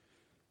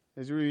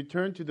As we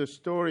return to the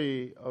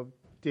story of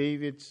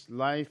David's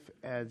life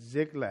at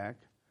Ziklag,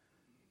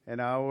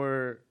 and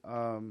our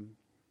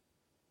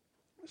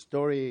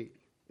story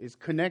is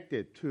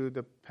connected to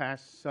the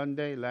last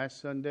Sunday,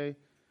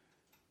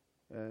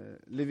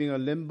 living a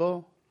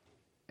limbo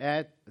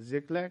at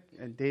Ziklag,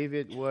 and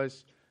David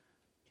was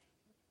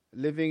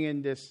living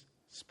in this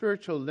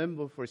spiritual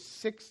limbo for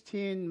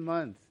 16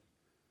 months.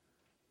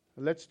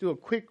 Let's do a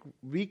quick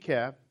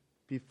recap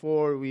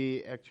before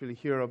we actually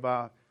hear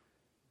about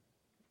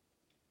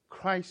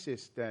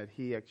crisis that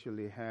he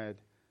actually had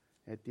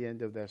at the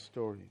end of that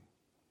story.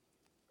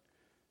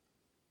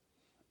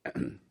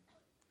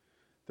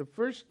 The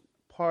first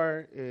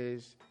part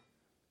is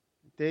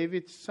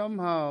David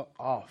somehow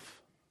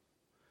off.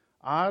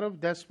 Out of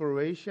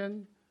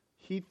desperation,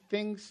 he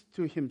thinks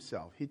to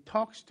himself, he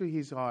talks to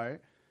his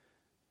heart,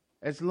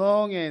 as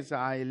long as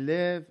I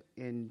live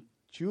in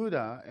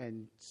Judah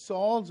and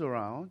Saul's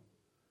around,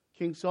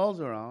 King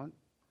Saul's around,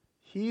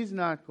 he's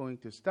not going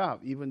to stop,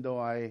 even though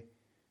I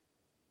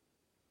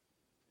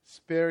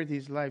spared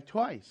his life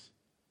twice.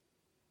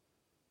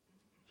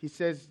 He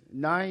says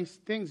nice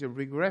things,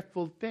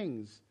 regretful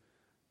things.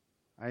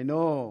 I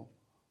know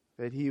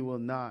that he will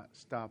not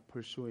stop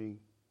pursuing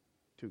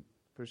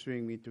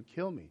me to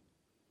kill me.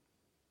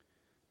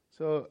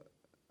 So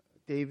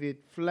David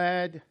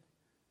fled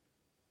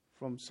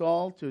from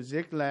Saul to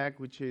Ziklag,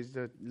 which is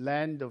the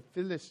land of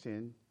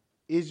Philistine,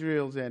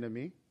 Israel's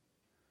enemy.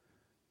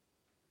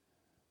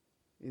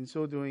 In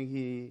so doing,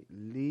 he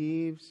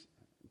leaves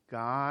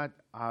God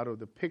out of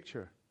the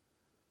picture.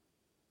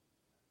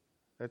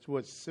 That's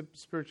what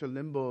spiritual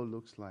limbo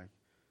looks like.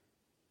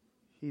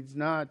 He's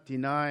not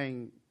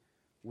denying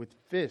with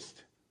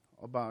fist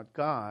about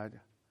God,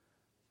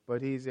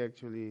 but he's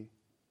actually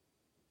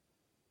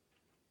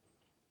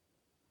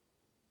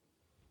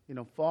in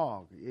a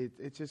fog.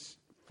 It just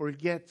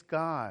forgets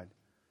God.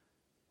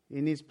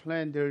 In his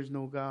plan, there is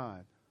no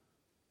God.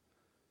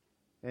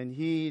 And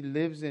he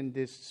lives in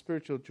this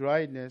spiritual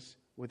dryness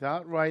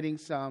without writing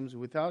Psalms,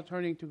 without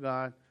turning to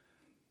God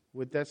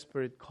with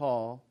desperate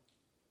call.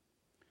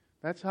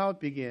 That's how it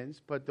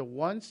begins. But the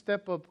one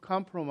step of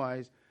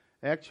compromise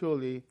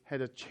actually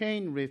had a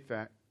chain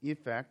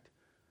effect,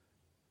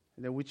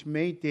 which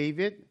made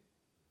David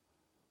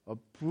a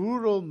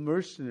brutal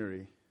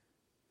mercenary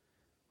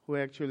who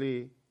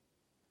actually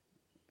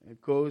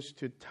goes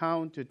to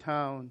town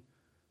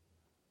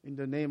in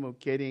the name of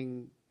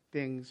getting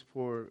things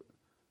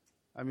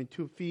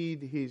to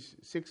feed his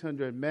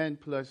 600 men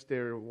plus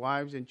their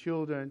wives and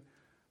children,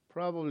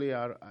 probably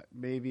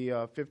maybe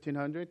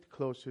 1,500,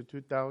 close to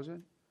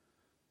 2,000.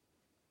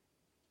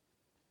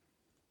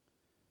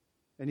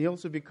 And he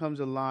also becomes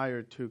a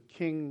liar to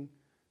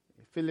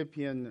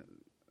Philippian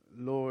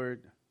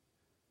Lord,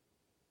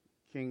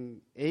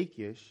 King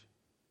Achish,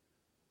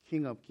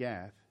 king of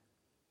Gath.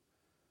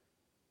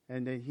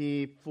 And then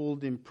he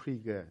fooled him pretty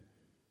good.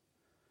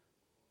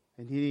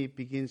 And he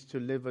begins to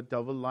live a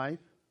double life,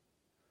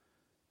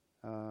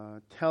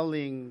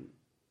 telling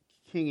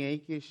King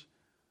Achish,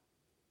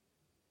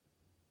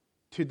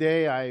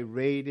 today I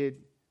raided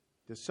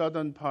the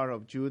southern part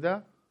of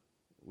Judah,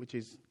 which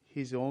is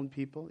his own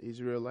people,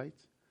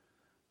 Israelites.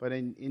 But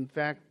in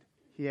fact,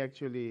 he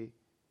actually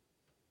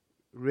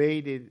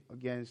raided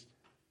against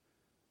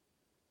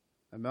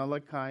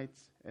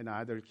Amalekites and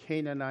other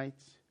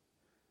Canaanites,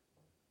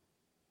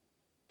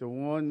 the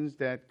ones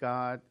that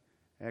God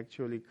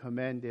actually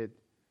commanded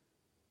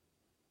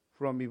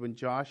from even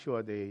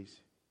Joshua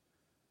days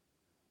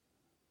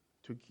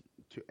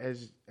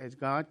as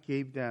God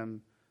gave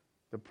them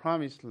the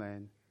promised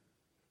land,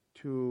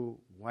 to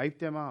wipe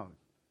them out,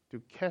 to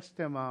cast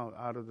them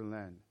out of the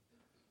land.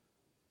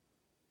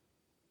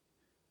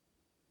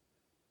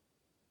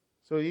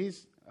 So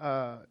his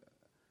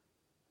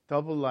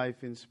double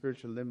life in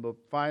spiritual limbo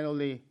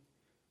finally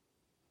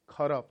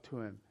caught up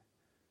to him.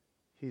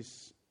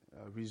 His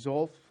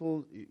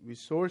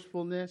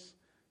resourcefulness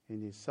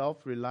and his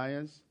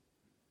self-reliance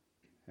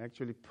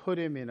actually put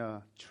him in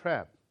a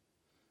trap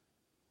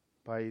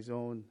by his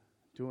own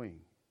doing.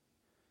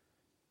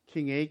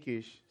 King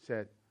Achish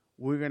said,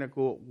 we're going to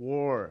go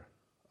war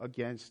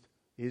against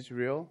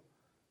Israel.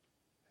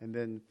 And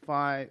then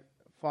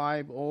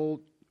the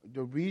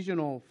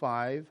regional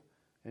five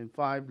and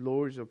five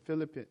lords of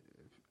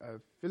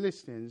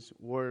Philistines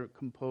were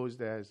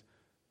composed as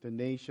the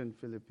nation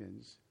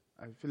Philistines.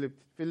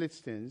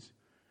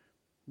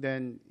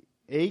 Then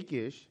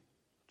Achish,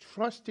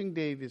 trusting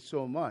David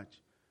so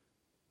much,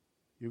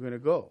 you're going to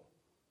go.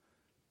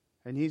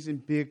 And he's in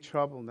big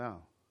trouble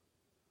now.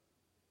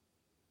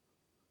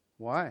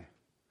 Why?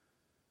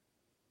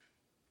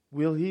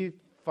 Will he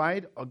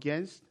fight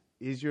against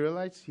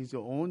Israelites, his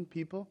own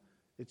people?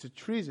 It's a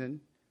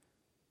treason.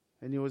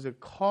 And it was a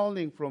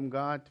calling from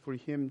God for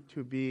him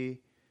to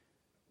be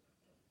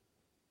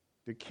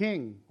the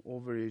king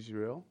over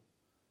Israel,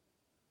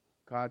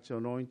 God's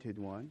anointed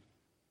one.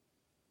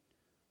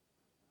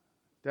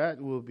 That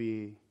will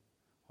be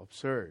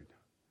absurd.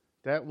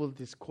 That will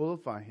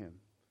disqualify him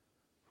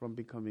from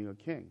becoming a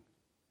king.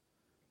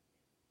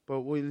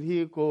 But will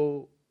he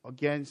go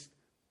against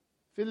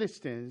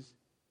Philistines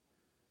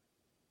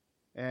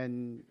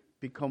and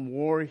become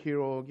war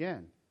hero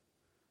again.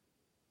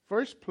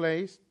 First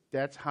place,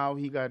 that's how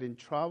he got in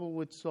trouble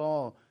with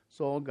Saul.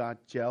 Saul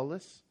got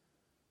jealous,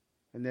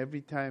 and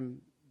every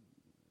time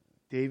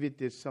David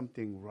did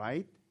something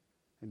right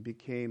and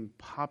became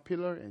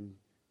popular and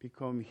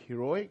become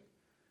heroic,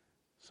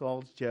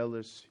 Saul's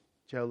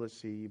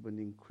jealousy even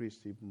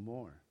increased even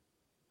more.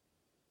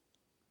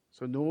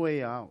 So no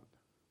way out.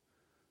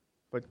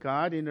 But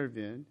God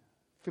intervened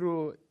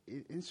through,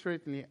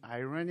 certainly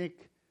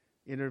ironic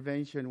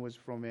intervention was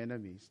from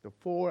enemies. The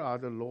 4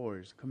 other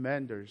lords,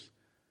 commanders,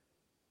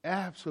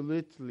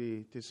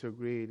 absolutely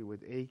disagreed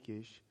with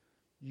Achish.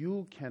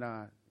 You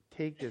cannot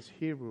take this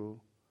Hebrew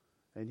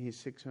and his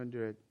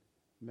 600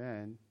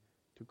 men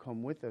to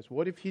come with us.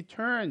 What if he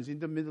turns in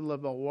the middle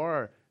of a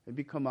war and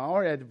become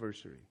our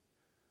adversary?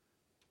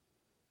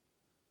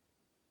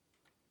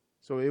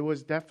 So it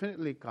was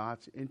definitely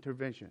God's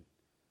intervention,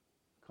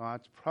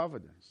 God's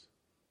providence.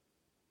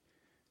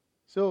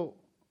 So,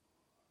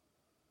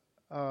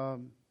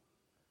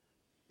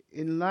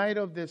 in light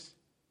of this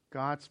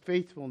God's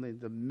faithfulness,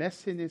 the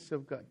messiness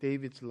of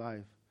David's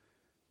life,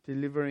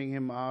 delivering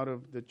him out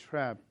of the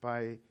trap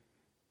by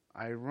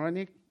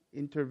ironic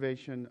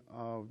intervention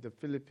of the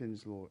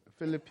Philistines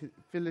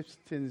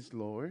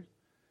Lord,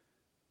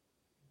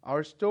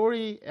 our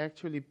story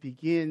actually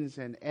begins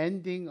and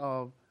ending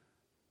of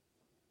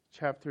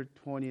chapter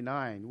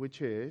 29,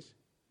 which is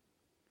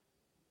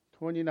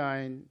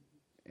 29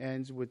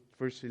 ends with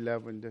verse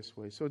 11 this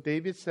way. So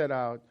David set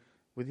out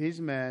with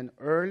his men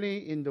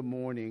early in the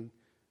morning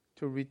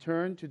to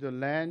return to the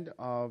land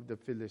of the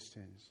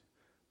Philistines.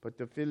 But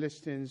the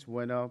Philistines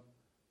went up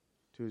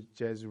to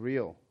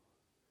Jezreel,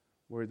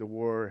 where the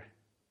war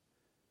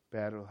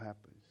battle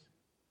happens.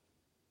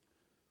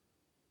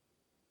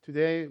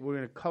 Today we're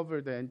going to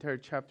cover the entire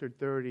chapter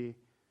 30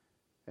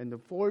 and the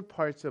 4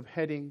 parts of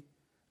heading.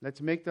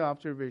 Let's make the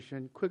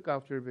observation, quick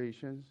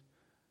observations,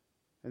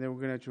 and then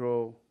we're going to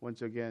draw,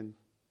 once again,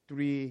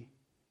 3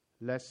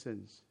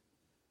 lessons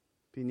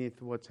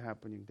beneath what's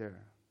happening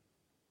there.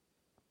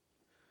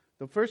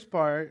 The first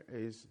part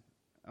is,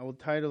 I will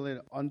title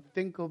it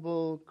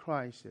Unthinkable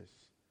Crisis.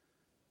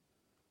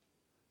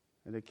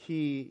 And the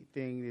key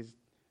thing is,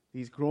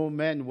 these grown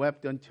men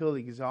wept until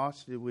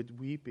exhausted with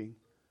weeping.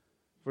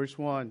 Verse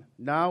 1,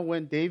 now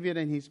when David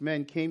and his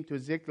men came to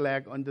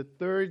Ziklag on the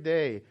 3rd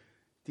day,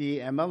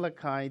 the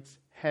Amalekites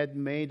had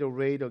made a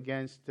raid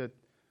against the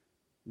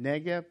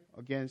Negev,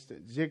 against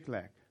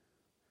Ziklag.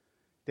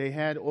 They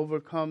had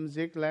overcome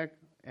Ziklag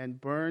and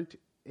burnt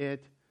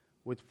it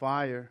with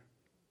fire,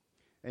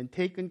 and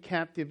taken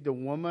captive the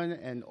woman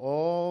and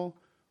all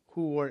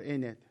who were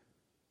in it,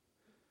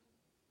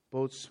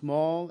 both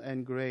small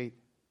and great.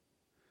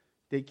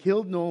 They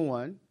killed no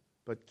one,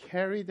 but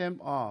carried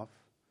them off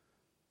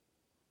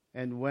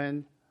and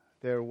went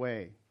their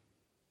way.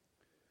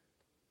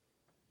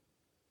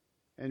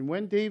 And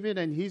when David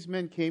and his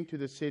men came to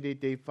the city,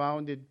 they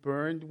found it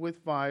burned with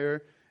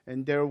fire,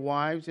 and their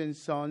wives and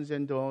sons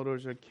and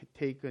daughters are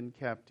taken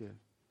captive.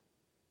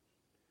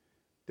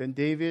 Then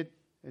David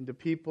and the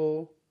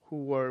people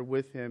who were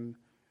with him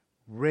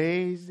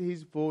raised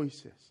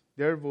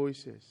their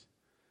voices,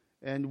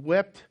 and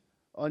wept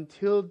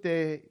until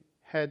they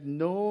had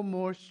no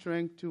more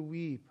strength to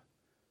weep.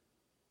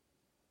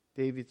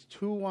 David's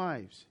 2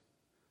 wives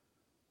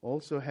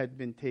also had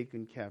been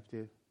taken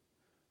captive,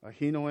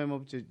 Ahinoam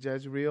of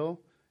Jezreel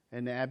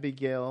and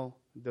Abigail,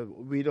 the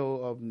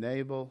widow of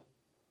Nabal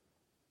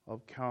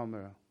of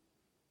Carmel.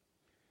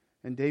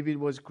 And David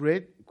was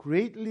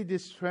greatly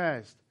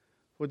distressed,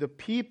 for the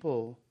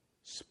people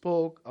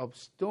spoke of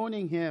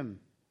stoning him,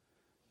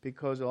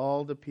 because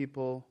all the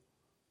people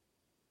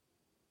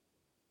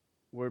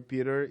were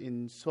bitter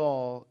in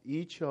Saul,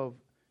 each of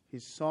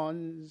his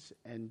sons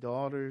and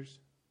daughters.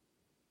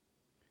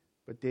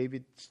 But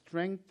David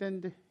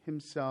strengthened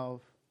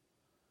himself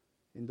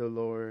in the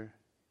Lord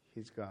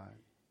his God.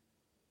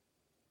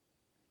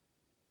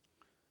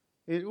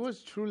 It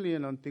was truly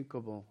an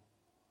unthinkable.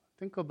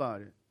 Think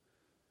about it.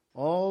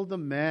 All the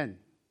men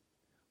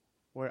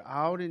were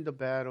out in the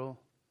battle,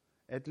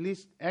 at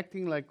least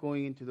acting like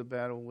going into the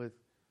battle with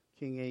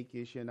King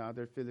Achish and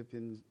other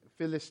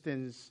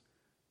Philistines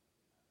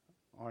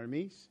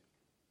armies.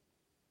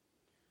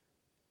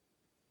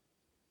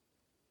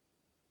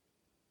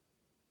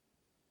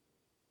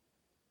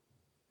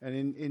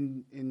 And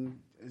in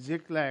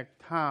Ziklag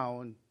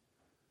town,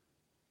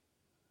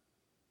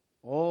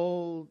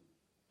 all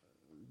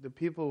the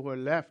people who were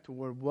left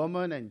were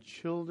women and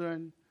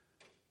children.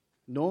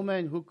 No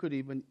man who could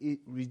even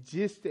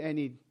resist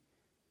any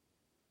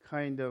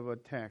kind of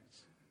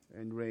attacks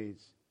and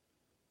raids.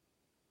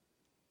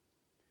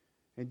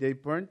 And they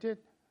burnt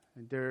it,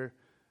 and their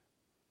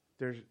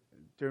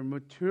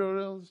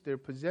materials, their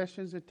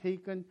possessions are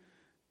taken.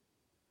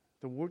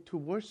 To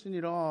worsen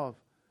it off,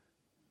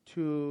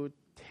 to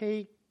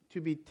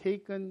be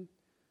taken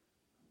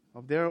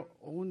of their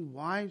own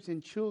wives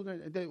and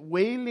children. The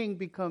wailing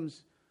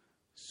becomes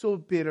so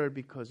bitter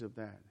because of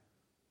that.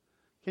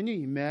 Can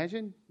you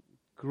imagine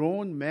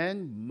grown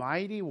men,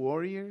 mighty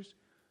warriors,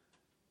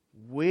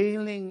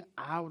 wailing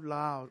out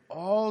loud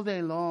all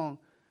day long.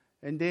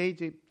 And they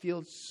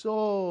feel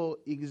so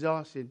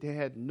exhausted. They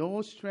had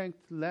no strength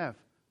left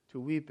to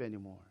weep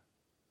anymore.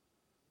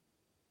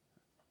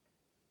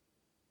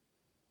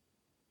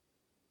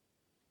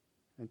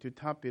 And to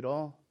top it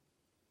all,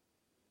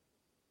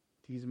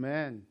 these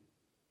men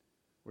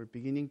were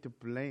beginning to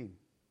blame.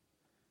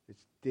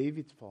 It's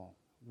David's fault.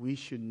 We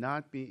should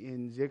not be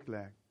in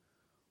Ziklag.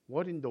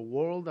 What in the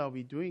world are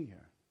we doing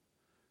here?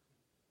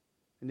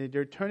 And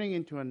they're turning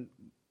into an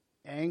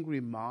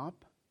angry mob,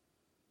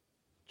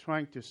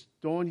 trying to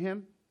stone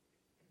him.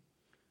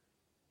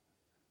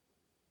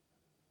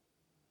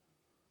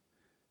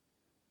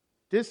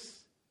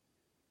 This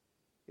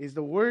is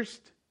the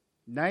worst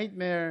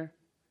nightmare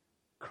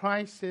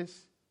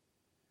crisis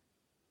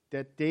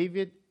that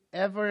David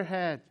ever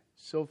had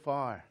so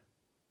far.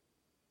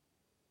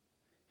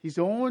 His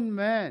own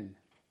men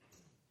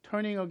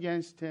turning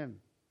against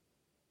him.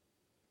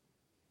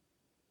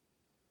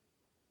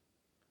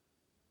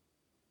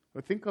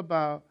 But think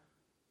about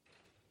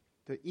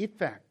the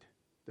effect,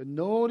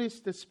 notice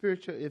the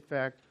spiritual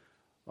effect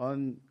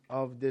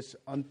of this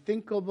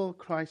unthinkable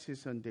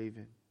crisis on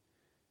David.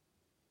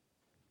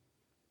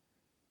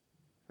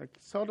 Like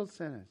subtle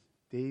sentence,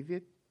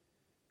 David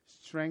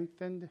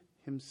strengthened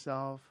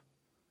himself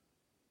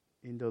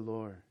in the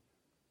Lord.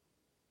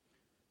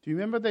 Do you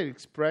remember that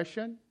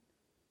expression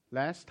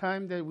last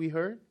time that we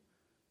heard?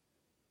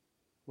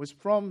 Was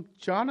from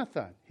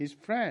Jonathan, his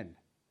friend.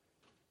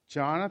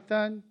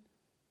 Jonathan,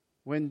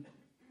 when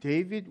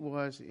David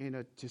was in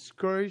a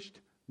discouraged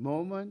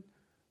moment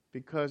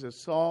because of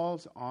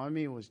Saul's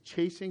army was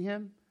chasing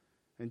him,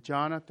 and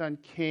Jonathan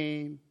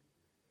came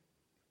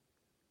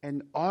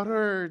and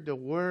uttered the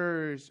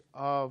words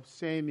of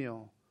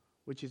Samuel,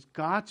 which is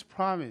God's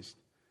promise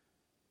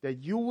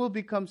that you will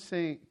become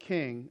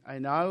king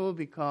and I will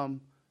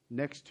become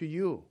next to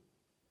you.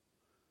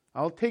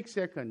 I'll take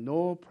second,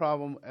 no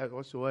problem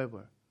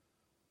whatsoever.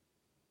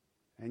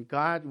 And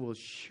God will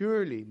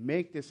surely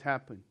make this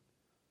happen.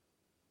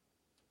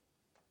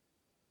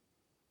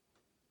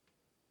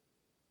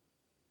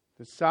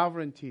 The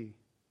sovereignty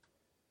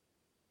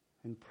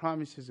and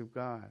promises of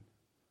God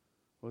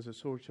was a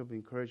source of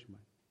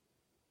encouragement.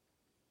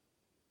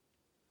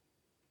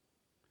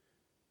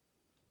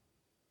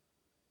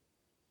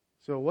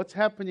 So what's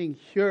happening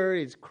here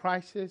is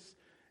crisis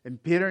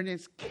and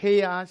bitterness,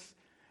 chaos,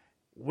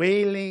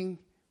 wailing,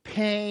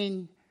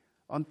 pain,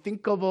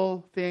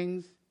 unthinkable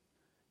things,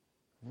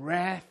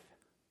 wrath.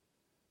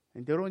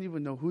 And they don't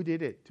even know who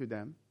did it to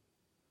them.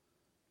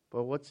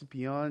 But what's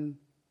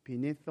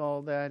beneath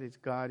all that is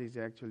God is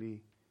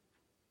actually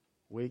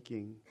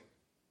waking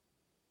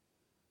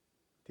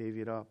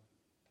David up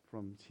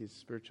from his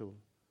spiritual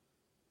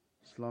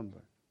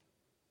slumber.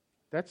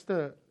 That's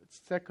the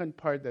second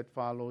part that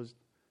follows,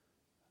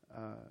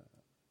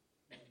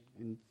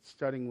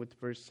 starting with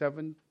verse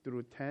 7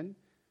 through 10,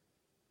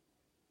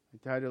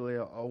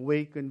 entitled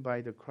Awakened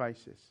by the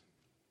Crisis.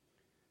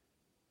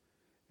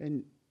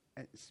 And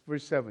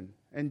verse 7,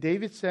 and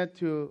David said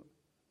to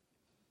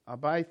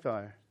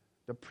Abiathar,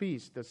 the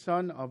priest, the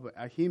son of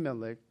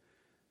Ahimelech,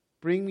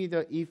 bring me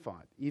the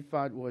ephod.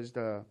 Ephod was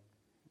the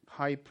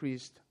high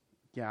priest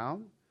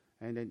gown,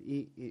 and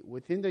then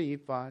within the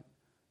ephod,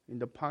 in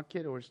the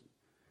pocket,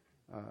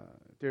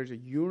 there's a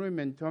Urim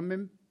and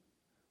Thummim,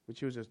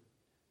 which was a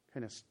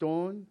kind of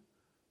stone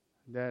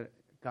that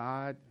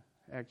God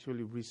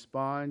actually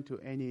respond to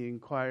any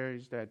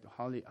inquiries that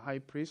high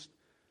priest,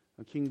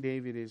 King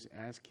David, is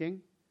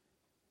asking,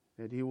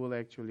 that he will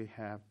actually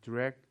have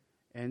direct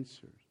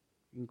answers.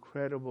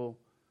 Incredible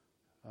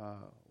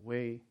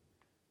way.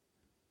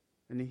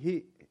 And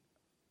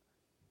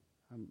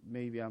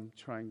maybe I'm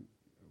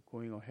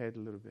going ahead a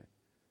little bit.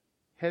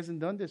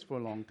 Hasn't done this for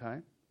a long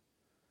time.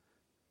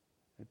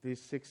 At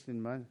least 16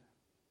 months.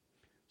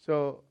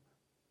 So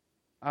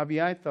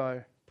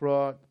Abiathar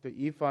brought the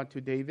ephod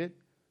to David.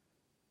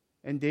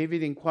 And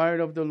David inquired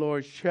of the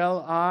Lord, shall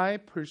I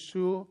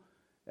pursue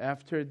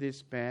after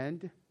this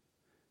band?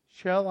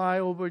 Shall I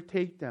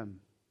overtake them?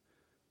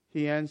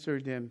 He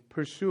answered him,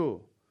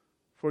 pursue,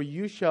 for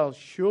you shall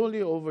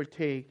surely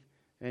overtake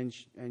and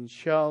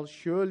shall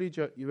surely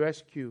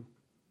rescue.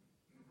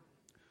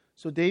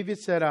 So David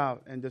set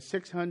out, and the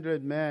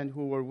 600 men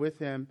who were with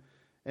him,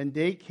 and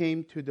they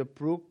came to the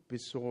brook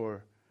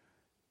Besor,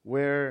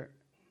 where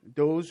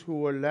those who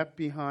were left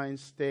behind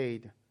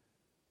stayed.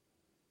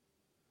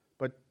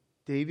 But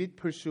David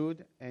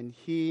pursued, and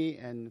he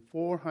and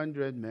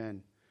 400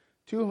 men,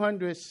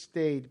 200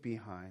 stayed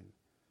behind,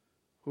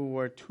 who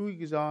were too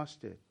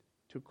exhausted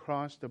to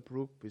cross the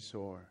brook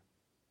Besor.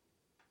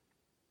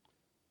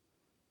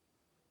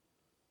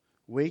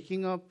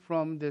 Waking up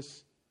from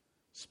this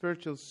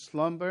spiritual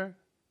slumber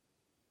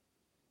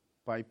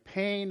by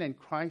pain and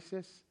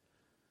crisis,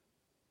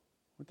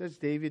 what does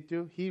David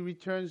do? He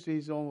returns to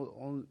his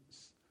own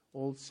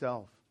old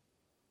self.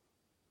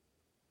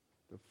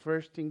 The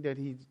first thing that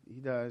he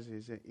does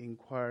is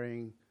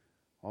inquiring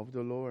of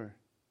the Lord.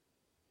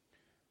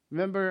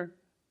 Remember,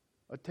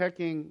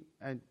 attacking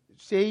and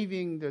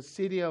saving the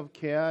city of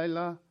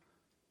Keilah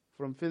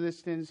from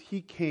Philistines,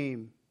 he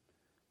came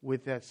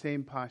with that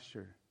same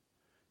posture.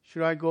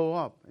 Should I go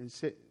up and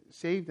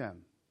save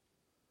them?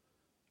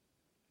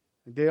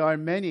 They are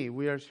many,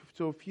 we are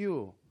so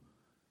few.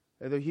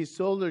 His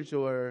soldiers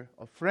were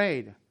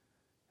afraid,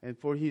 and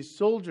for his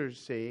soldiers'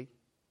 sake,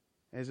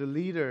 as a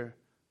leader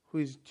who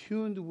is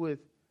tuned with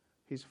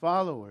his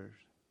followers,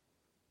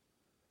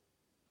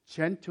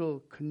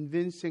 gentle,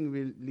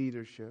 convincing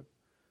leadership,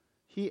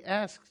 he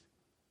asked,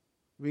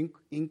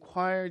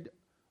 inquired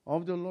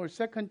of the Lord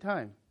second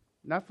time,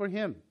 not for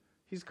him,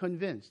 he's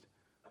convinced,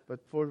 but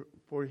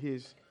for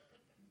his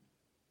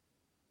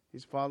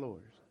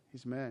followers,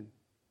 his men.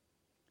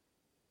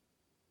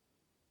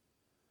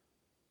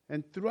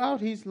 And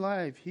throughout his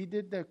life, he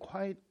did that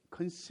quite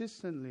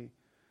consistently.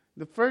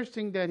 The first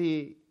thing that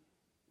he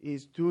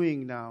is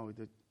doing now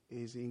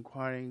is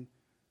inquiring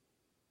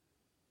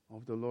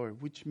of the Lord,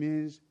 which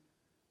means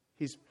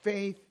his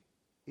faith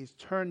is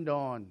turned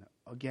on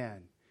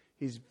again.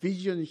 His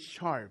vision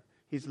sharp.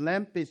 His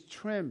lamp is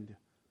trimmed.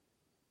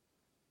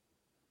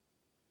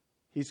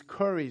 His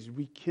courage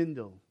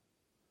rekindled.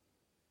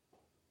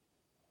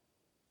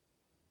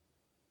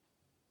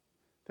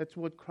 That's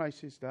what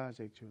crisis does,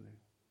 actually.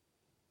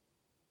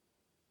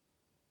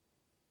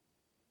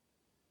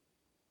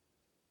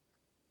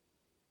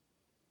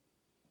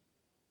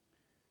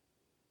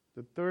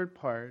 The third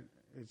part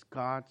is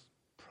God's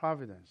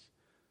providence.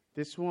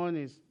 This one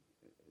is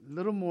a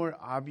little more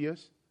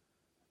obvious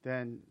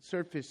than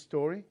surface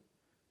story.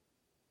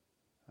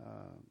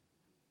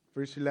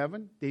 Verse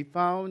 11, they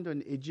found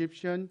an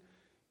Egyptian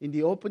in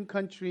the open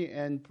country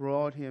and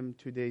brought him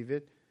to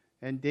David,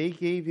 and they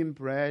gave him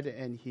bread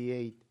and he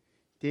ate.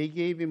 They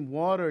gave him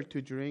water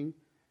to drink,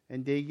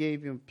 and they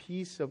gave him a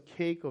piece of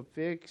cake of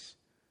figs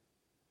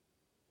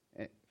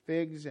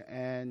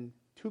and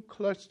 2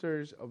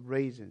 clusters of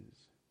raisins.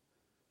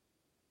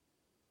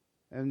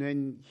 And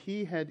when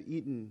he had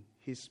eaten,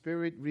 his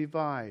spirit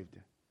revived,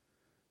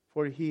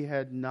 for he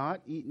had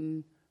not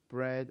eaten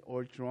bread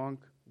or drunk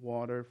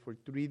water for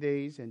 3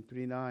 days and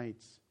 3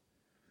 nights.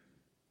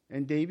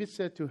 And David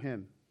said to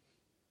him,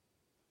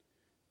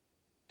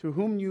 to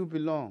whom do you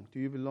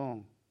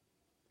belong?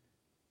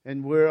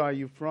 And where are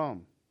you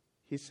from?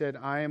 He said,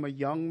 I am a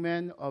young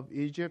man of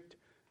Egypt,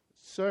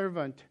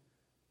 servant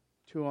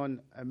to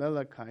an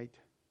Amalekite.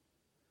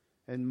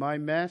 And my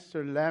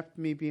master left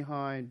me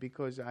behind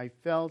because I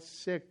fell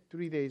sick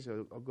 3 days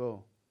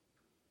ago.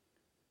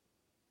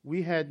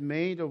 We had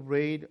made a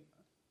raid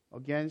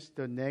against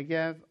the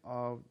Negev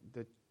of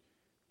the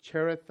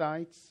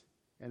Cherethites,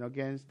 and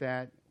against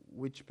that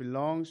which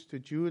belongs to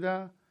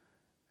Judah,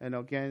 and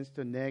against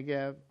the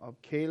Negev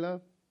of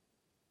Caleb.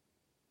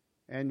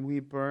 And we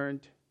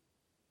burnt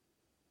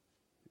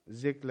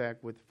Ziklag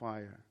with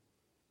fire.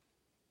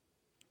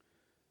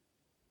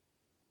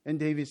 And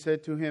David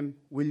said to him,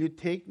 will you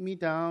take me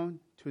down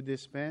to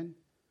this man?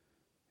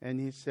 And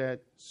he said,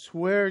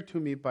 swear to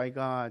me by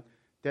God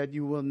that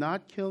you will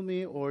not kill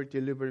me or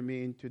deliver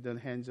me into the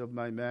hands of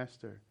my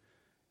master,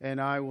 and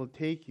I will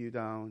take you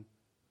down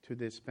to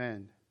this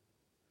man.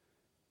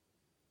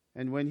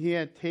 And when he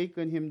had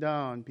taken him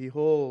down,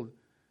 behold,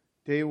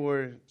 they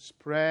were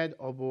spread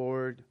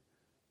abroad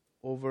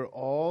over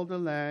all the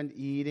land,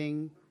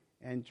 eating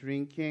and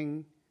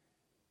drinking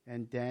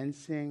and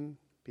dancing,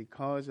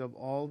 because of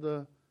all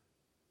the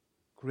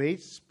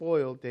great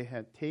spoil they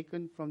had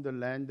taken from the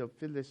land of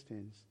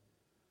Philistines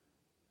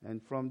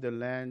and from the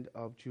land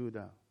of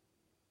Judah.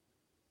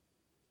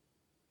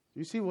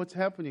 You see what's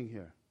happening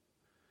here,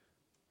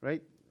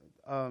 right?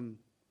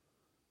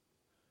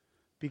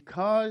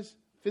 Because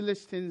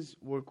Philistines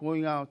were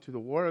going out to the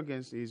war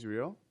against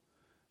Israel,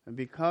 and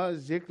because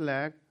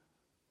Ziklag,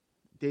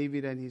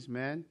 David and his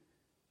men,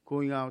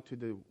 going out to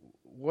the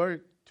war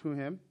to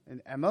him,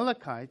 and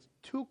Amalekites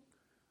took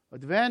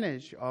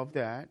advantage of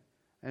that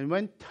and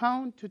went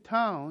town to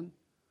town,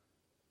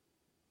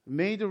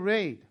 made a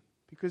raid,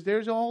 because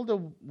there's all the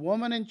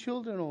women and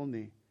children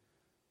only.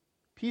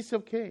 Piece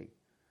of cake.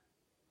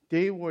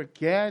 They were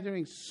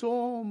gathering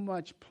so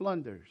much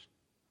plunders.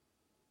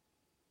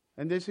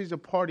 And this is a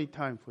party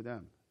time for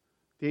them.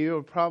 They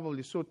were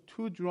probably so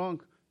too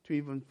drunk to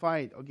even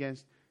fight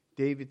against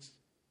David's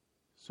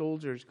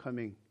soldiers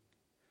coming.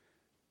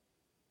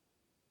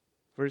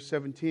 Verse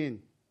 17.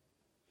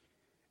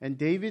 And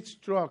David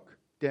struck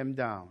them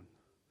down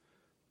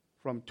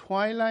from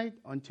twilight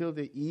until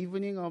the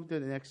evening of the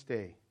next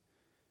day.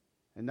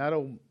 And not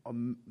a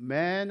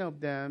man of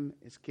them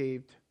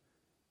escaped,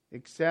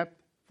 except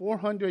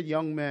 400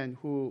 young men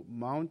who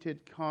mounted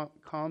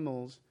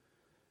camels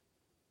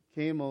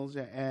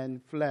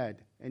and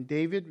fled. And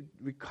David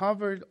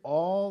recovered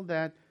all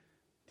that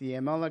the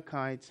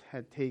Amalekites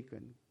had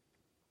taken.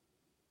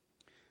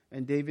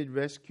 And David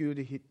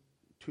rescued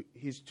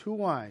his 2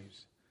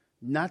 wives.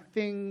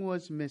 Nothing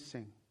was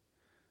missing,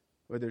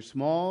 whether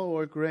small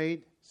or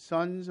great,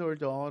 sons or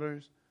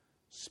daughters,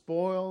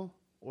 spoil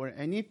or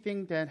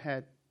anything that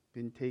had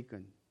been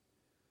taken.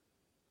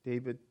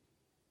 David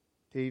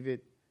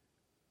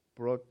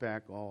brought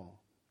back all.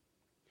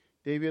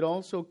 David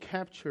also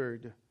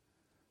captured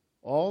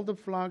all the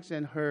flocks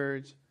and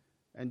herds,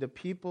 and the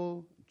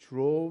people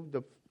drove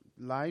the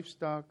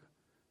livestock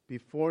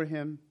before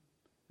him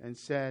and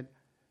said,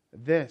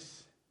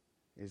 "This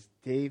is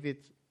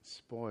David's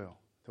spoil."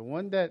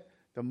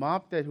 The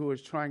mob that who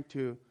was trying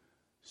to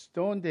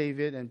stone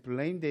David and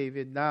blame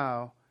David,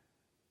 now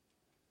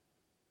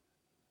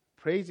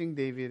praising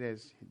David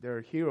as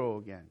their hero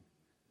again.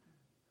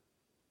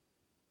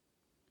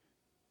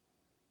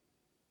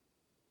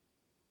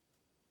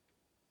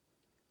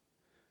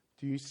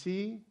 Do you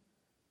see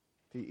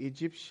the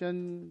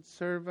Egyptian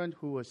servant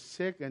who was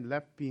sick and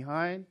left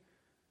behind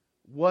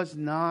was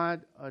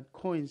not a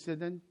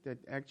coincidence, that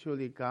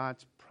actually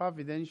God's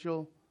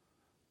providential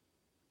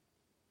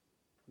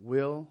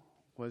will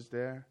was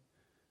there.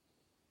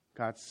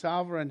 God's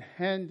sovereign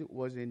hand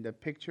was in the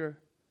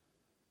picture.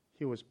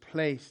 He was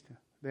placed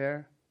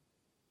there.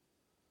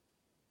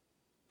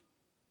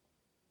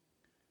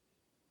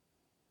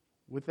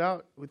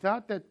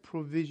 Without that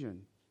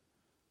provision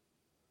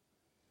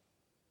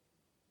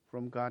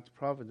from God's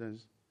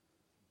providence,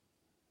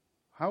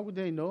 how would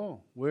they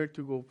know where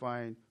to go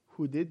find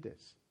who did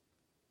this?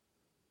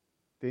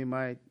 They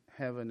might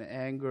have an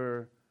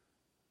anger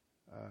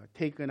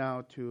taken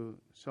out to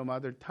some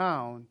other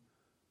town,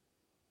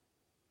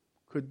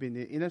 could be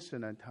the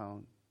innocent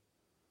town.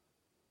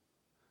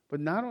 But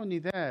not only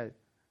that,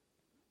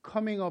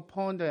 coming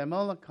upon the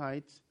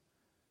Amalekites,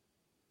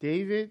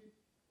 David,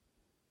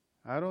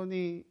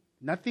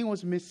 nothing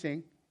was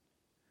missing.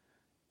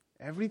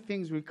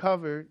 Everything's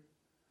recovered.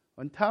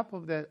 On top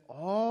of that,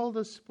 all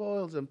the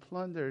spoils and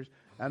plunders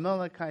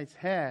Amalekites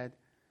had,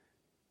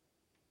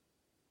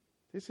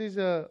 this is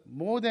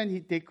more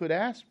than they could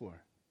ask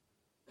for.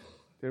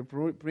 They're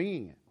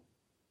bringing it.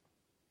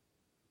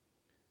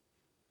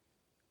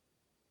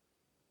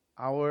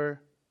 The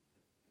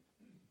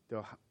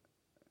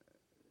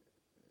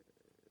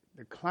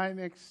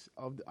climax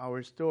of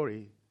our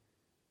story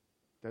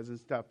doesn't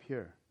stop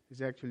here.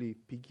 It actually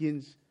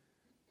begins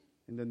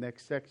in the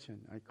next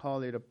section. I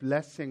call it a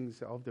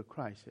blessings of the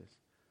crisis,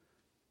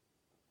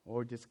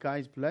 or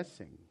disguised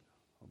blessing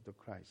of the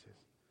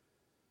crisis.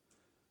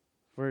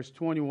 Verse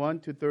 21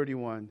 to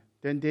 31.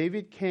 Then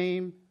David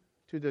came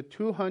to the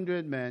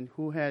 200 men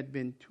who had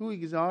been too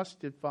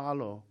exhausted to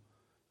follow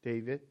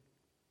David,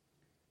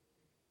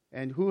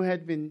 and who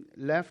had been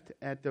left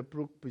at the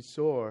brook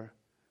Besor,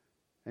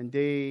 and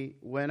they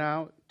went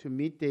out to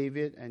meet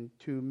David and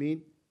to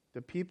meet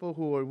the people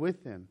who were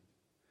with him.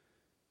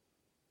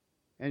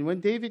 And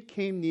when David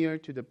came near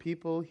to the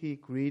people, he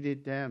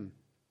greeted them.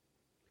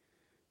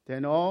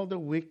 Then all the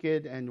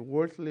wicked and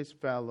worthless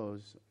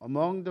fellows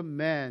among the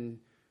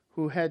men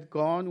who had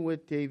gone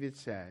with David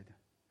said,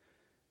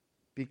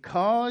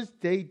 "Because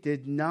they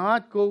did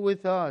not go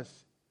with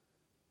us,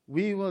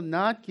 we will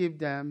not give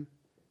them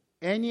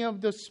any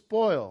of the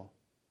spoil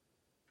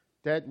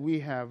that we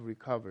have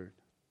recovered,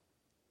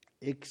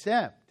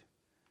 except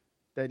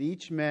that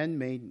each man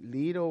may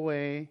lead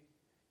away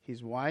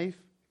his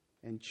wife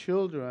and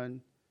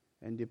children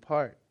and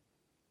depart."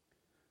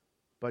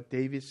 But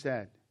David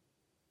said,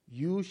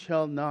 "You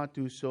shall not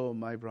do so,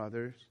 my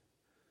brothers.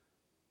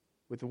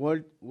 With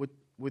what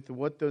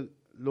the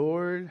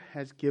Lord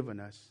has given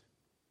us,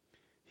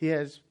 He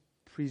has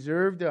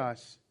preserved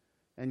us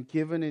and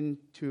given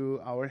into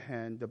our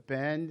hand the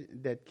band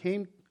that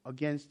came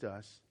against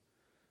us.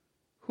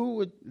 Who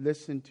would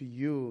listen to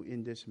you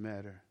in this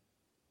matter?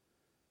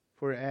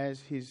 For as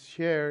his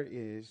share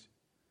is,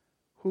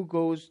 who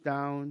goes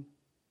down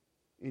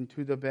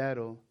into the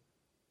battle,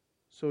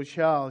 so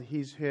shall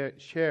his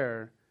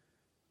share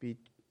be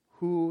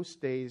who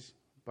stays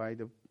by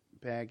the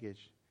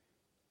baggage.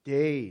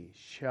 They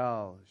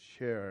shall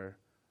share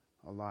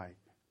alike."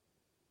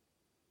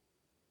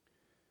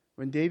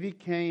 When David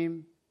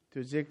came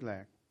to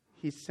Ziklag,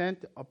 he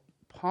sent a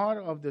part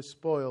of the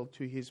spoil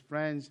to his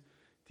friends,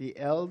 the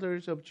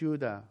elders of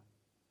Judah,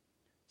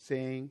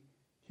 saying,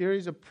 "Here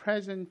is a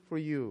present for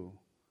you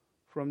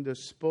from the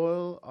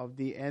spoil of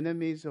the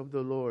enemies of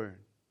the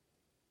Lord."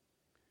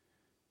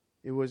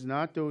 It was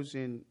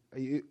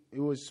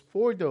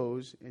for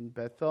those in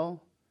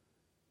Bethel,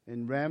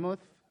 in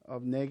Ramoth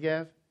of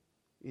Negev,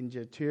 in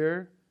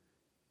Jatir,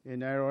 in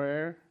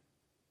Aroer,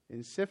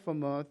 in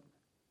Siphamoth,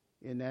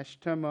 in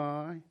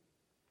Eshtemoa,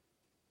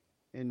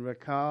 in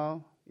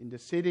Rakal, in the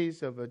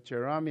cities of the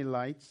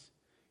Jerahmeelites,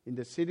 in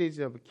the cities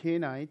of the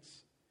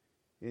Kenites,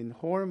 in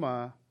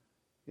Hormah,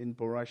 in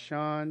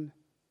Borashan,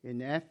 in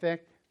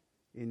Ethek,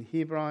 in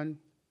Hebron,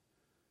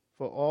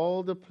 for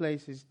all the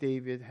places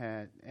David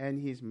had and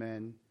his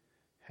men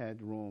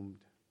had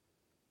roamed.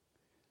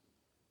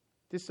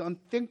 This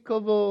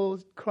unthinkable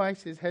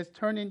crisis has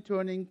turned into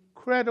an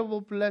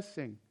incredible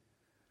blessing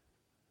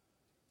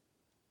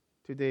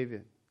to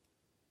David.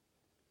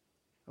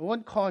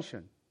 One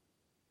caution: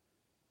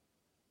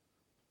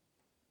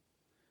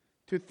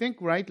 to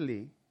think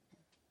rightly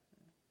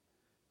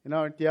in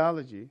our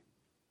theology,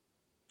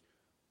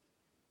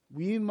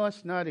 we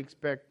must not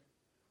expect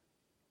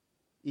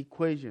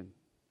equation.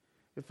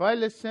 If I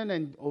listen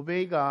and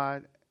obey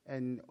God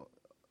and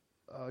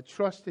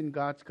trust in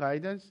God's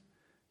guidance,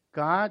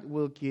 God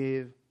will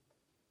give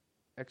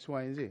X,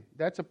 Y, and Z.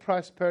 That's a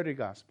prosperity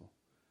gospel.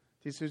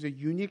 This is a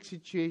unique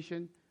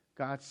situation.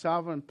 God's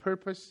sovereign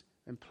purpose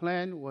and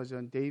plan was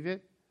on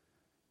David,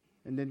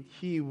 and then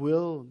he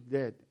willed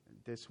it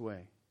this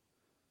way.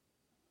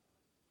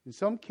 In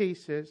some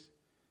cases,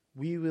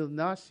 we will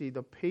not see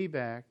the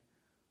payback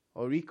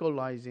or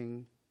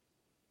equalizing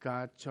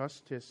God's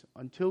justice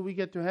until we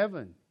get to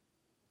heaven.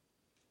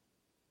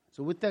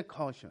 So with that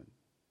caution,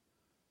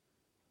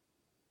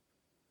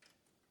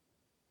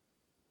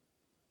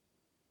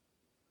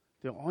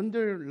 the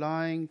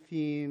underlying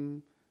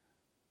theme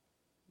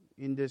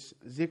in this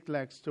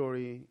Ziklag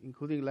story,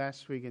 including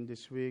last week and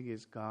this week,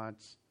 is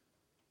God's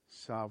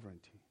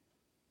sovereignty.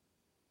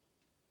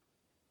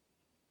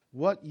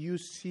 What you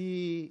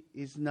see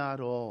is not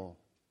all.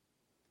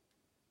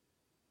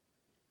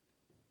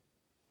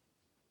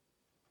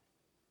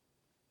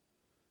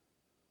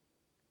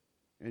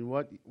 And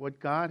what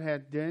God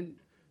had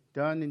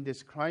done in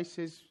this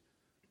crisis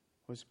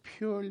was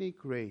purely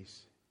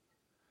grace.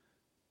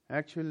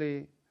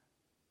 Actually,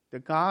 the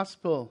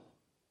gospel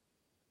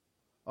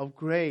of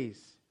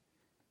grace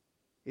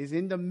is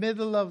in the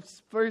middle of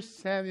 1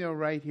 Samuel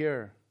right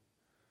here.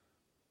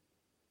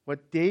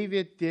 What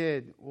David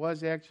did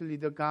was actually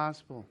the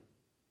gospel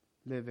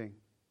living.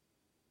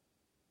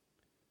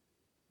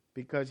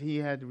 Because he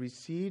had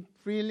received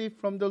freely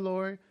from the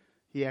Lord,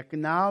 he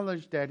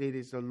acknowledged that it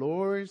is the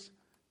Lord's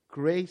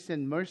grace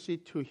and mercy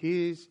to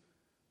his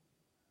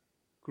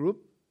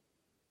group,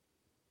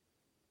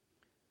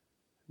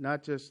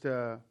 not just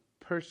a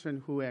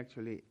person who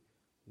actually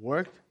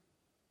worked.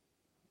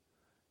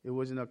 It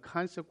wasn't a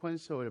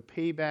consequence or a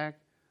payback,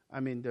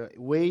 the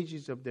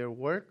wages of their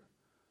work,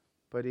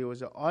 but it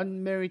was an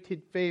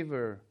unmerited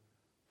favor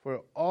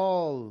for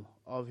all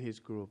of his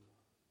group.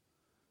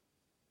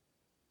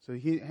 So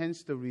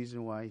hence the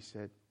reason why he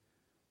said,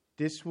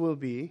 this will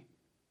be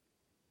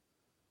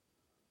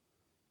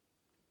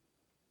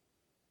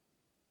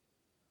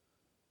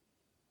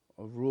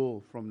a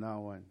rule from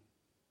now on.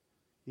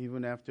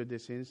 Even after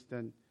this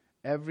instant,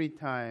 every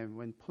time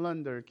when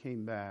plunder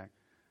came back,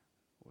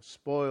 or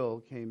spoil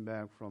came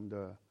back from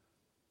the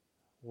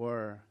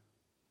war,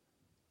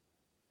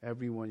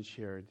 everyone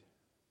shared,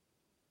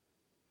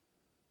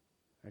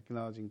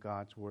 acknowledging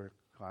God's work,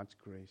 God's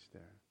grace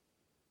there.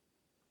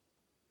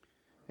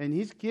 And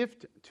his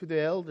gift to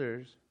the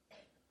elders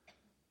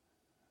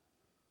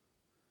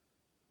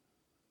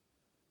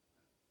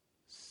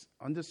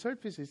on the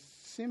surface, it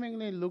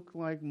seemingly looked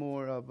like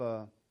more of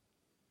a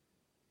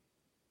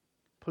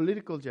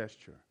political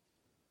gesture.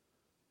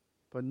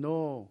 But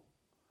no,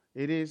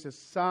 it is a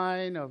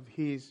sign of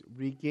his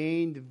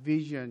regained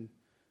vision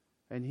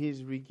and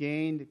his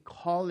regained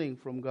calling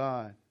from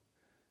God.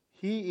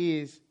 He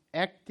is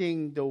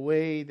acting the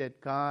way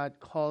that God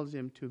calls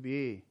him to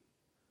be.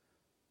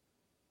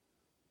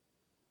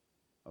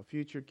 A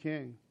future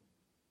king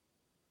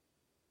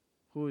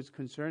who is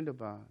concerned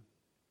about.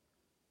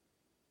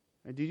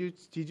 And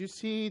did you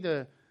see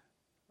the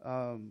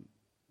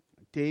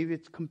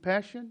David's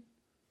compassion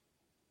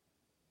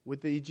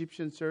with the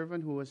Egyptian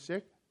servant who was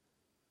sick?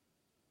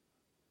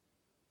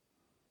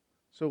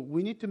 So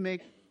we need to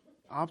make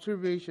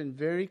observation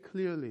very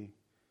clearly.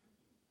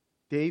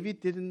 David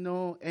didn't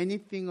know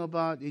anything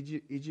about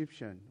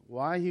Egyptian,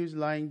 why he was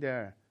lying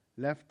there,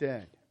 left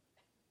dead.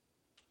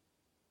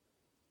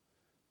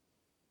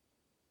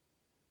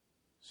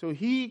 So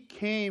he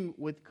came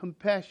with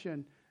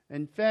compassion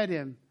and fed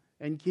him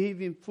and gave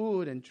him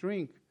food and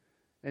drink.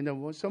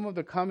 And some of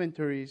the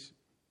commentaries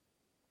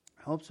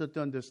helps us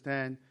to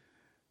understand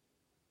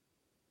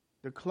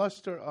the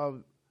cluster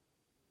of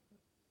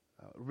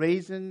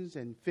raisins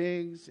and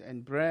figs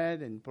and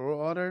bread and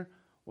water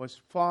was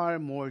far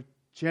more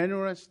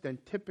generous than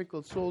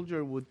typical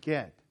soldier would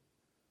get.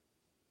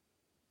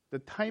 The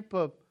type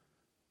of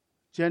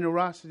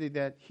generosity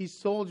that his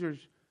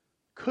soldiers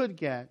could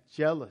get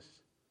jealous.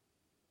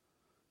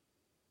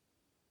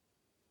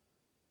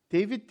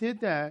 David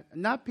did that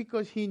not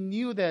because he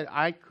knew that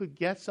I could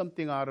get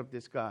something out of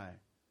this guy,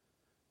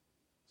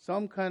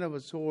 some kind of a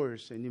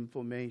source and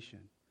information.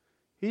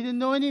 He didn't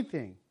know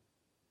anything.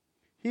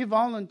 He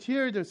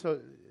volunteered this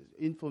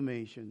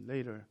information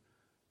later.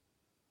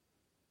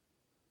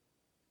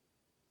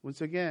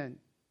 Once again,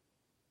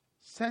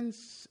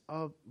 sense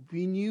of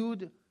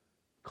renewed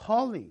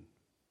calling,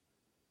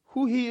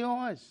 who he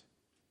was,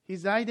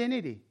 his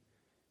identity,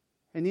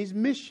 and his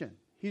mission,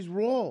 his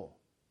role.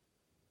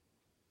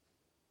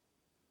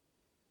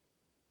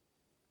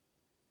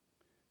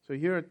 So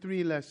here are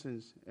 3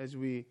 lessons as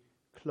we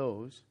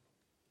close.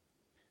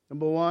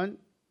 Number 1,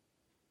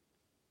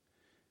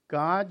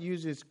 God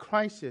uses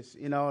crisis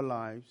in our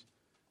lives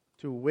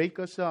to wake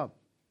us up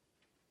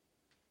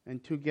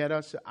and to get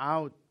us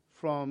out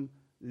from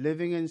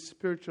living in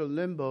spiritual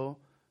limbo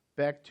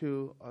back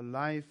to a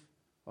life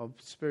of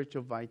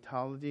spiritual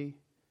vitality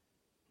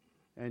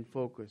and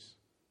focus.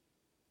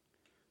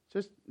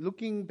 Just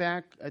looking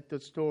back at the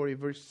story,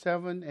 verse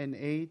 7 and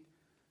 8,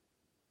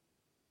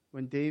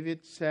 when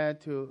David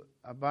said to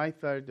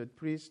Abiathar, the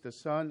priest, the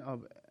son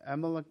of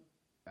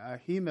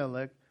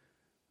Ahimelech,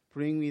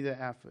 bring me the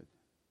ephod.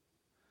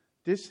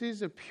 This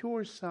is a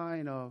pure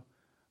sign of,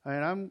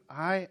 and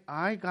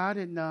I got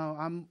it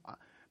now.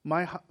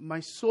 My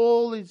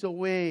soul is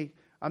awake.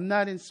 I'm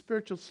not in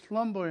spiritual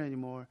slumber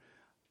anymore.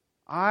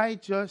 I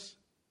just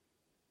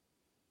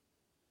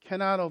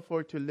cannot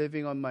afford to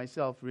living on my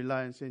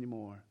self-reliance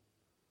anymore.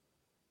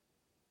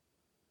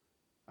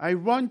 I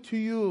run to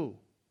you,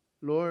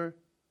 Lord.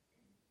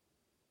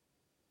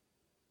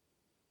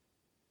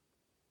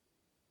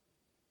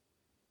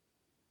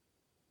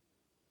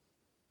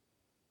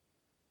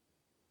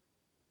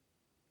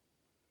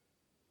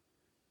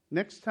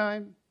 Next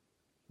time,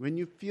 when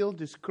you feel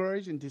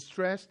discouraged and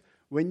distressed,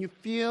 when you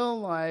feel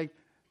like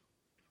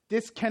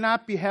this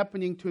cannot be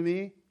happening to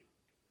me,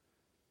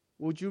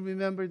 would you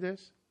remember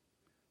this?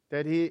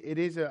 That it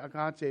is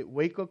God's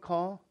wake-up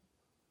call.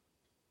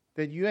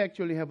 That you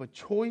actually have a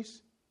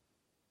choice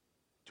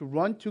to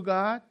run to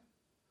God,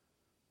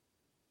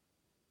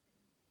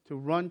 to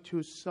run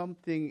to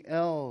something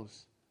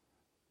else,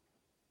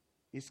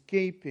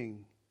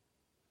 escaping.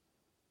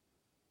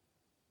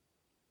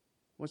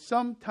 Well,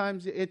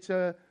 sometimes it's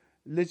a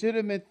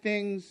legitimate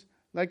things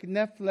like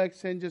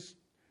Netflix and just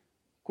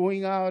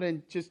going out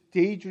and just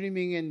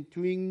daydreaming and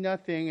doing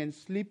nothing and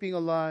sleeping a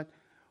lot,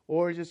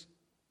 or just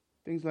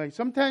things like,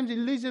 sometimes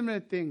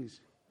illegitimate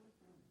things.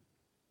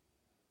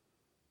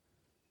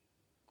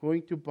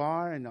 Going to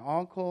bar and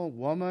alcohol,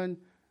 woman,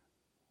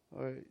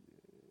 or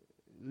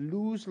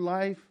lose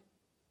life.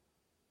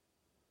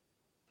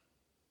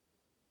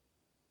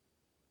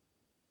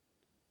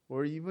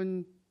 Or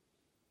even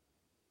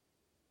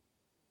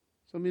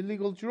some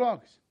illegal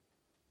drugs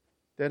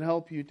that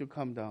help you to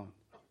come down.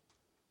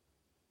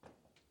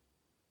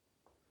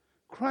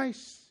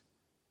 Christ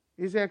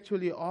is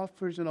actually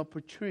offers an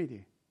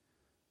opportunity.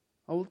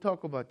 I will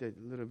talk about that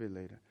a little bit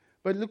later.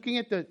 But looking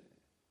at the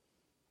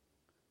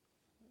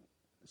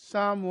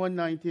Psalm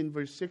 119,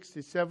 verse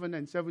 67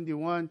 and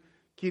 71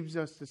 gives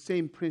us the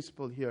same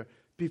principle here.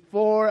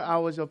 Before I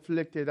was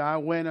afflicted, I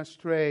went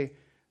astray,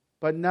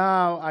 but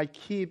now I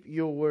keep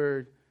your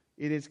word.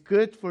 It is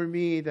good for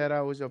me that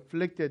I was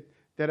afflicted,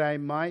 that I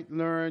might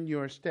learn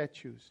your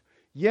statutes.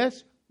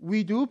 Yes,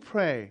 we do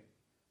pray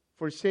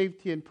for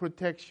safety and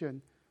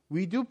protection.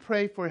 We do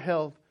pray for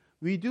health.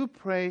 We do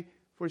pray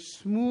for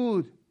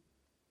smooth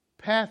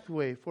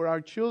pathway for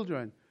our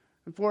children,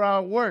 and for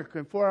our work,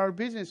 and for our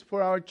business,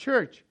 for our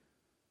church.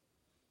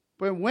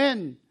 But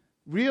when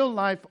real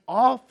life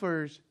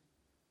offers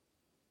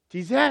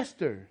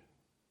disaster,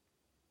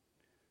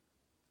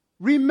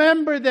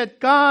 remember that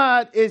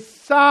God is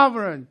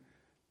sovereign.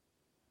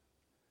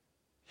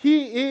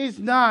 He is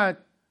not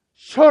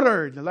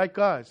shuttered like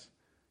us.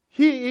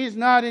 He is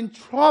not in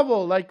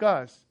trouble like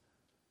us.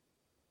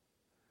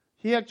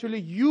 He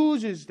actually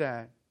uses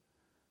that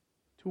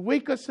to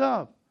wake us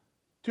up,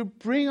 to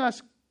bring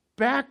us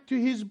back to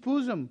His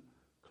bosom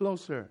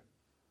closer.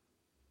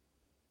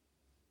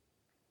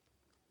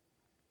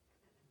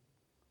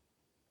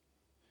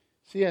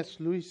 C.S.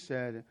 Lewis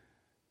said,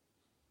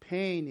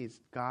 pain is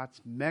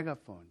God's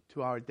megaphone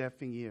to our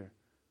deafening ear.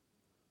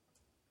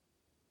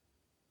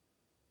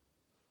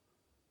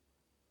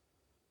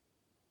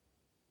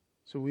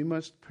 So we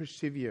must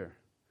persevere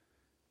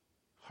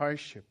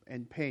hardship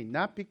and pain,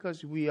 not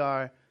because we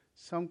are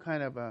some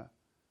kind of a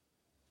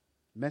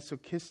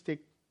masochistic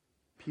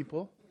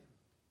people,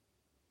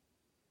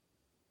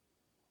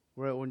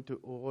 or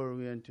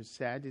we're into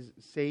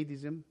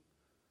sadism,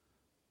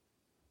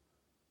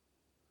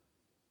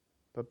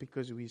 but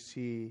because we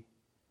see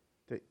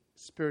the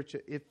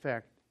spiritual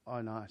effect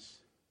on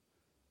us.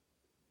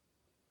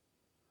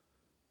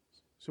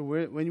 So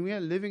when we are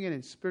living in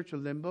a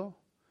spiritual limbo,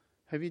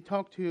 have you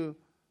talked to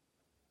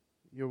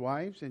your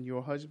wives and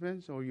your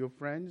husbands or your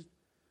friends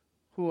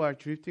who are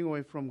drifting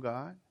away from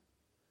God?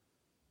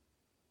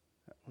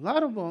 A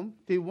lot of them,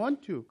 they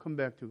want to come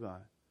back to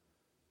God.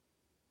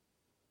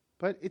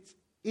 But it's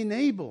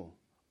incapable,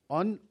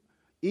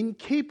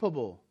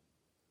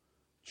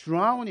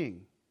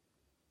 drowning.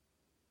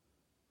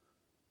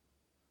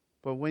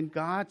 But when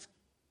God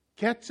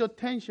gets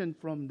attention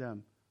from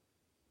them,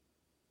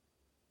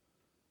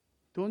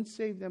 don't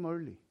save them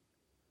early,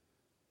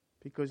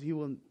 because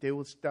they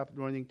will stop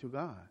running to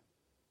God.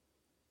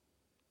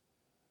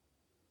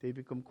 They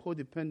become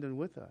codependent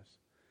with us.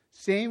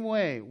 Same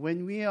way,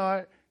 when we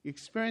are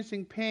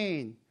experiencing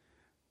pain,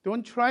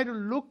 don't try to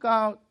look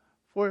out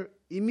for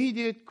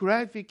immediate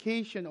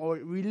gratification or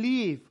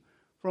relief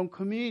from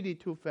community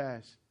too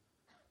fast,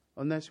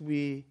 unless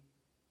we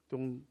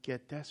don't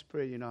get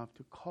desperate enough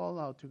to call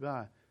out to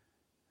God.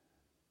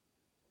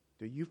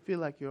 Do you feel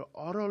like you're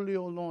utterly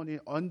alone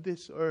on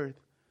this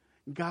earth?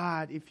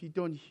 God, if you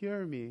don't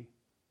hear me,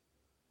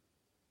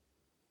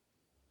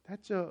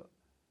 that's a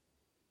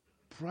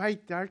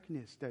bright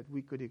darkness that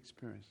we could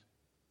experience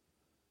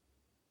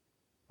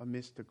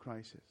amidst the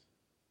crisis.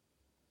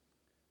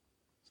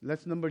 So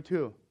that's number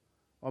 2.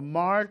 A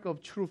mark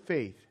of true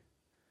faith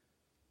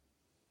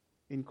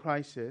in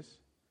crisis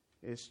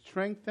is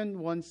strengthen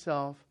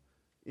oneself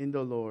in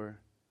the Lord,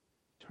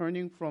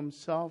 turning from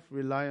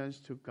self-reliance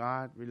to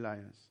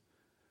God-reliance.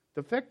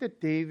 The fact that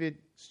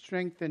David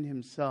strengthened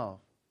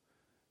himself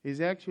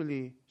is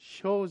actually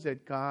shows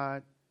that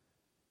God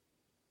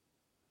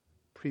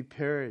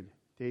prepared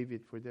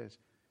David for this.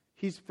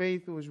 His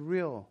faith was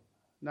real,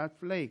 not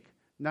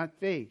not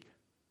fake.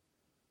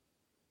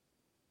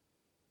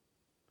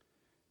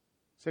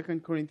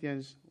 2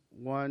 Corinthians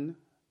 1,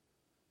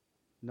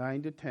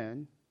 9 to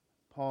 10,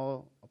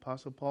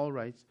 Apostle Paul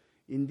writes,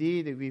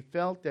 "Indeed, we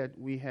felt that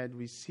we had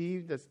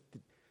received the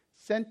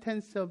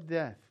sentence of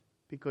death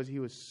because he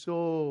was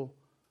so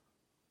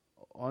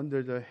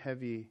under the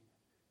heavy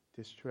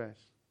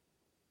distress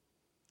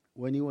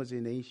when he was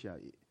in Asia,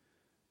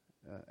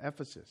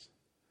 Ephesus.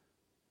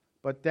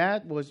 But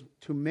that was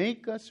to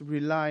make us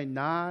rely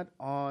not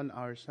on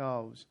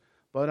ourselves,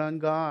 but on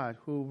God,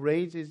 who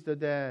raises the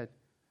dead.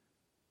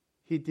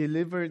 He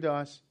delivered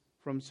us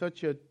from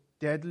such a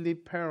deadly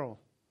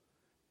peril,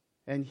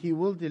 and he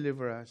will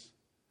deliver us.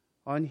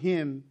 On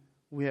him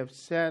we have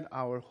set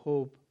our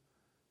hope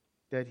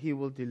that he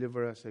will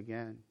deliver us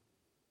again."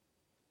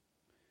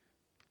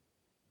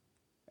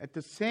 At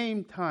the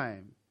same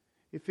time,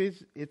 if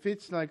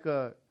it's like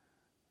the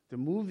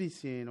movie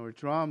scene or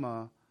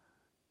drama,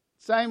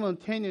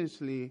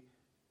 simultaneously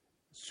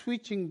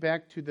switching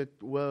back to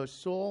where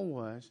Saul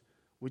was,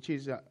 which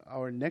is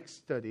our next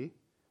study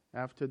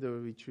after the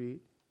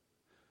retreat,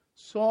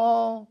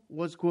 Saul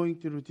was going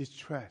through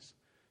distress,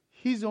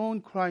 his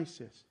own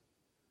crisis.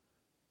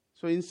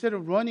 So instead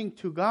of running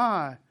to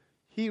God,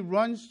 he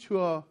runs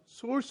to a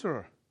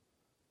sorcerer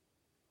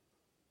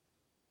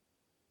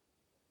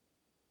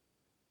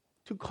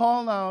to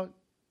call out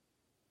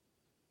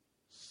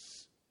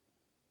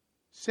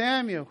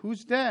Samuel,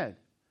 who's dead,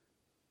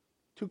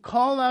 to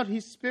call out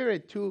his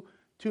spirit, to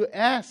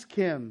ask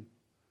him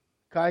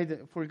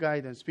for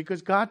guidance,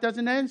 because God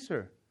doesn't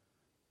answer.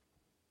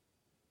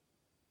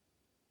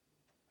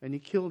 And he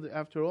killed,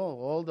 after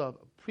all the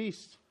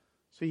priests.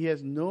 So he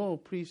has no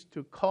priest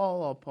to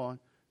call upon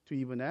to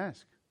even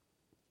ask.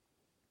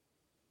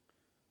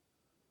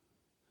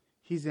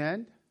 His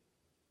end,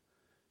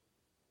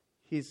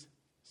 his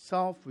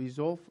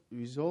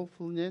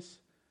self-resolvefulness,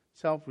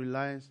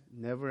 self-reliance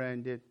never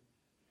ended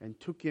and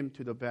took him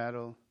to the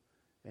battle,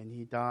 and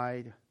he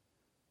died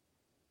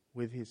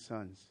with his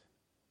sons.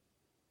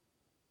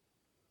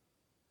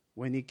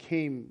 When he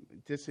came,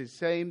 this is the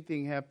same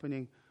thing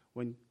happening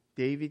when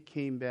David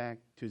came back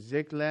to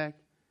Ziklag,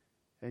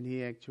 and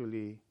he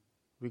actually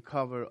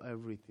recovered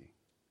everything.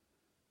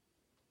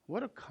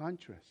 What a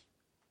contrast.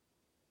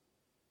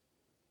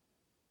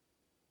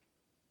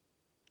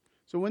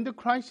 So when the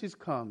crisis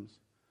comes,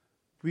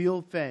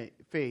 real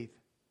faith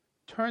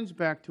turns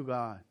back to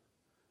God,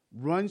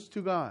 runs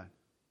to God.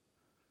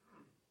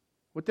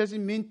 What does it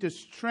mean to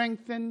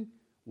strengthen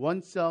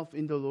oneself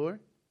in the Lord?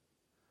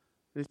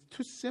 It's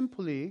too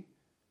simply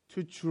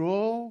to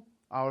draw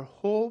our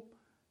hope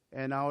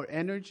and our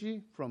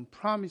energy from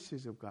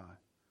promises of God.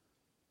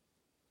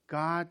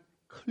 God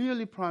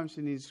clearly promised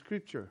in his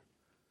scripture.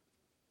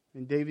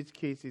 In David's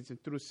case, it's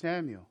through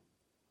Samuel.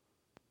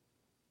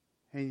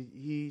 And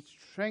he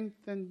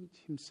strengthened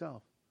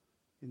himself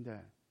in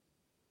that.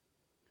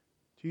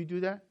 Do you do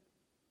that?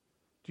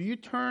 Do you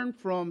turn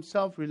from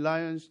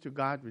self-reliance to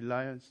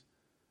God-reliance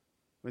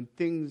when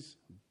things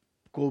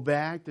go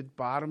bad, the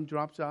bottom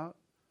drops out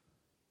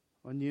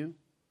on you?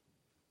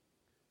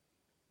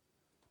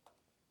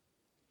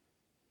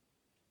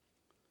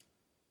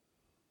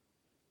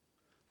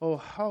 Oh,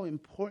 how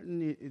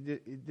important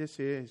this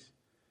is,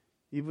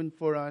 even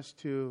for us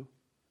to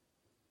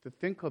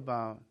think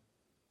about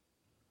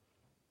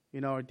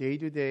in our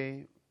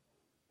day-to-day.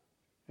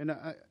 And,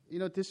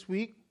 this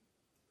week,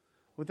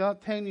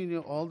 without telling you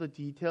all the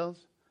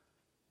details,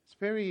 it's a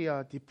very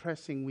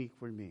depressing week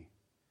for me.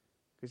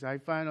 Because I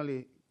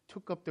finally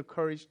took up the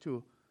courage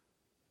to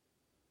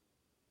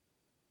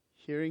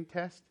hearing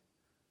test.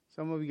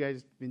 Some of you guys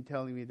have been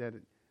telling me that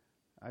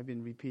I've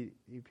been repeating.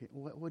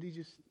 What did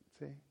you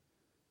say?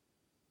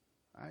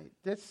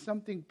 That's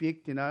something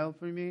big denial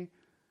for me.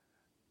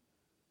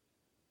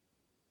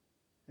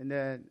 And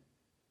then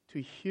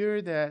to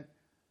hear that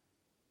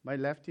my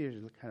left ear is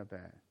kind of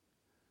bad.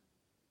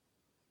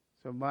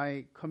 So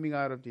my coming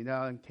out of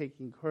denial and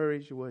taking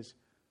courage was,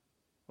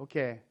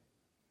 okay,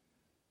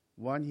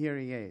 one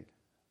hearing aid.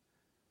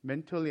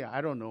 Mentally, I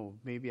don't know,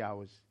 maybe I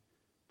was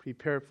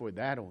prepared for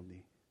that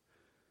only.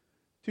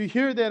 To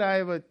hear that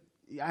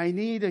I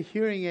need a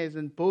hearing aid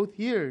in both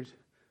ears,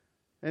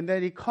 and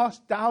that it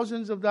costs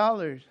thousands of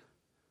dollars.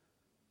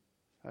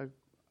 I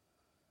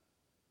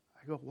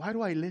go, why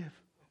do I live?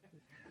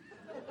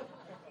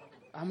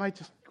 Am I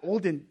just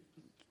old and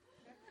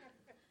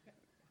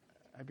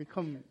I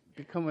become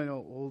an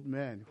old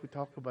man who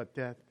talk about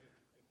death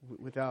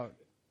without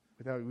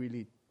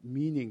really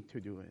meaning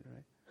to do it,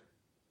 right?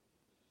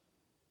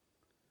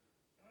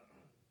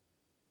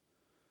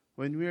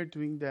 When we are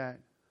doing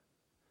that,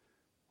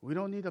 we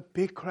don't need a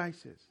big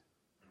crisis.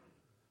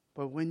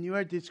 But when you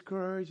are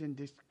discouraged and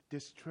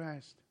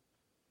distressed,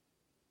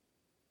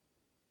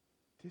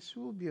 this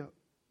will be an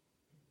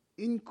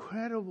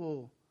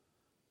incredible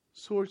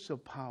source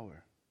of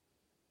power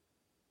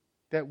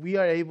that we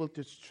are able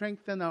to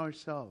strengthen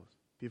ourselves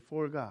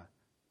before God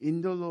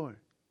in the Lord.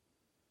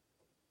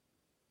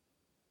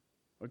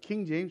 Or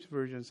King James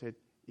Version said,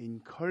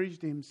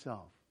 encouraged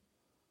himself.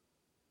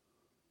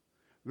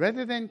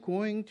 Rather than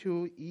going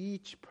to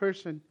each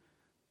person,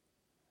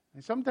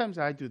 and sometimes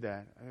I do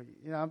that.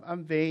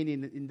 I'm vain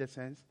in the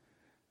sense.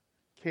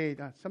 Okay,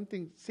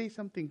 say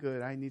something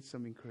good. I need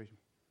some encouragement.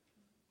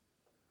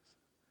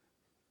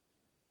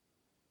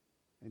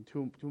 And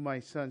to my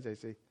sons, I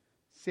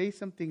say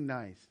something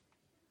nice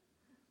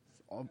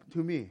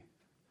to me.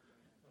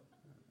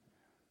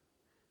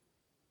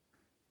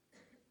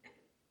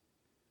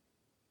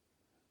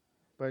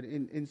 But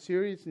in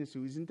seriousness,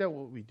 isn't that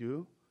what we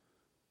do?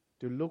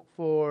 To look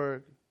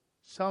for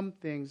some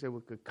things that we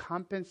could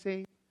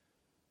compensate.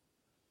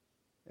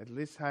 At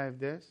least I have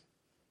this.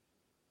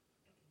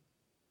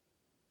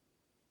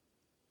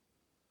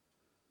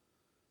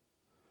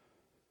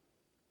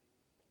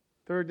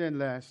 Third and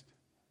last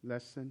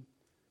lesson.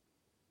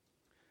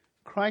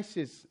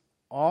 Crisis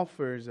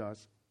offers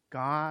us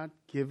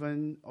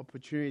God-given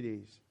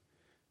opportunities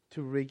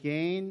to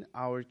regain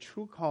our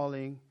true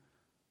calling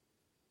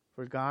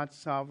for God's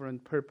sovereign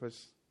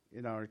purpose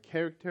in our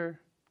character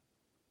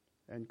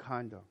and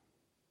conduct.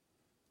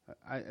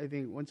 I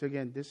think, once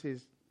again, this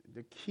is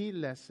the key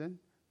lesson.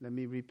 Let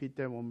me repeat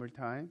that one more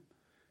time.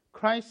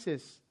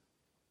 Crisis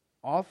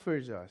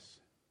offers us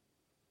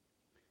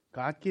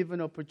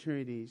God-given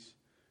opportunities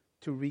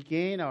to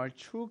regain our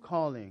true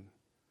calling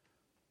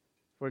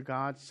for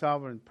God's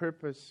sovereign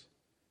purpose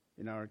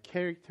in our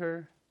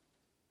character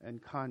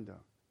and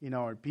conduct, in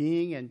our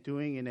being and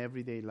doing in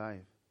everyday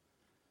life.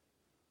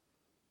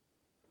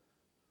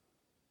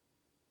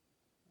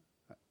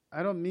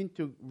 I don't mean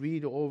to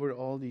read over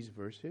all these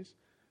verses.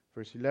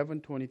 Verse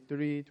 11,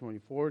 23,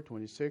 24,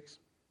 26.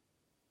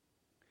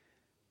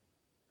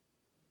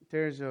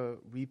 There's a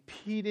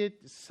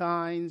repeated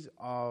signs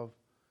of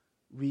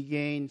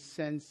regained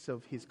sense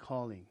of his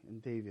calling in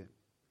David.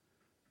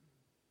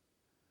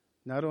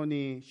 Not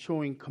only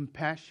showing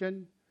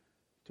compassion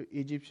to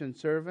Egyptian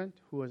servant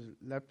who was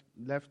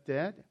left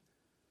dead,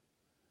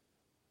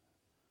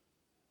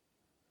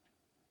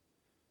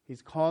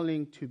 his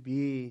calling to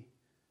be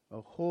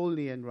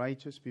holy and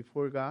righteous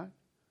before God,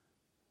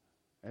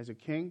 as a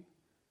king,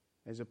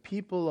 as a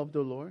people of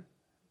the Lord,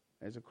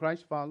 as a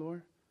Christ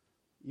follower,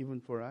 even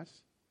for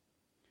us.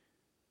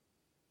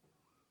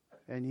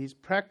 And his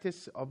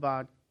practice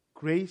about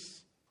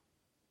grace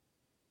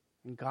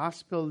and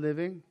gospel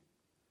living,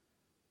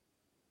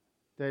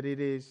 that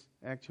it is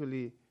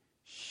actually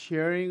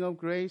sharing of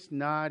grace,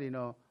 not,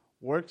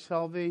 work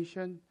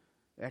salvation,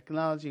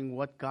 acknowledging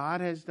what God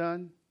has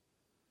done,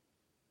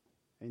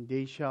 and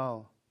they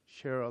shall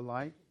share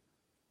alike.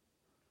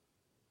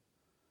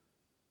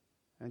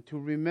 And to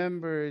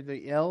remember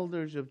the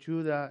elders of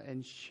Judah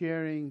and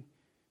sharing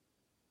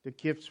the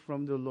gifts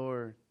from the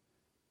Lord.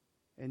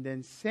 And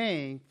then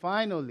saying,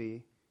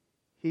 finally,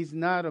 he's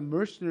not a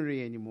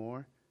mercenary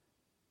anymore.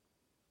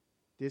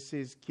 This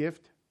is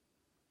gift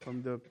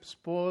from the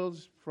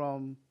spoils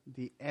from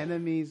the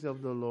enemies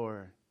of the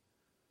Lord.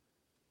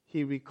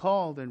 He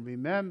recalled and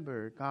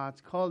remembered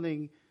God's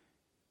calling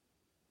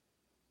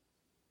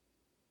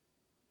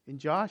in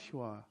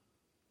Joshua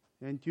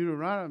and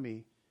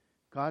Deuteronomy,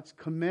 God's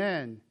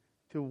command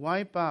to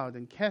wipe out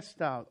and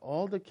cast out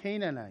all the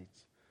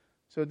Canaanites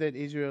so that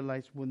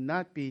Israelites would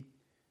not be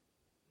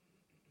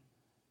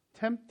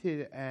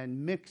tempted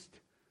and mixed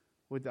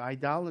with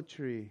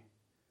idolatry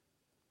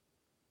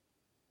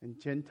and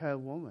Gentile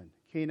woman,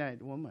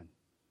 Canaanite woman.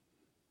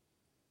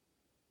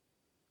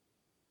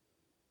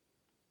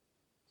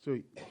 So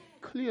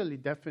clearly,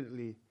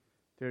 definitely,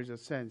 there's a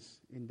sense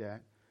in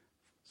that.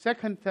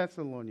 2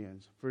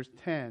 Thessalonians,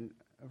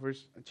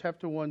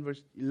 chapter 1,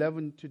 verse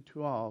 11 to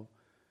 12.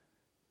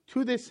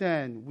 To this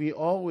end, we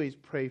always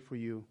pray for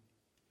you,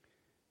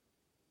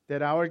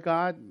 that our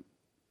God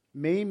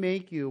may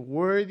make you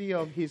worthy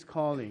of his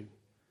calling,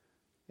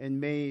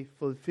 and may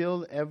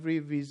fulfill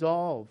every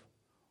resolve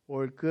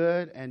or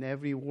good and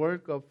every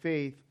work of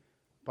faith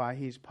by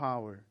his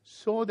power,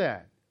 so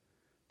that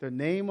the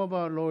name of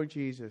our Lord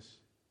Jesus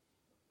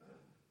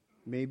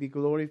may be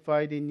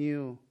glorified in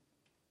you,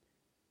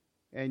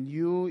 and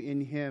you in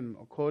him,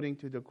 according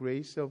to the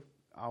grace of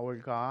our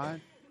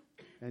God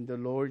and the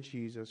Lord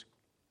Jesus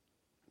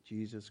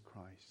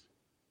Christ.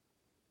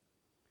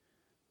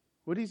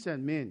 What does that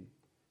mean?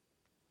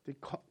 The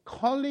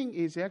calling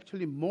is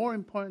actually more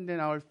important than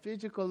our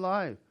physical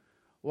life.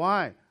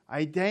 Why?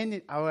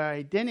 Our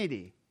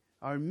identity,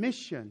 our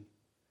mission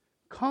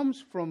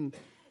comes from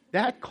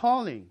that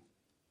calling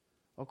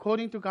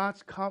according to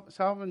God's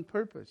sovereign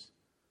purpose.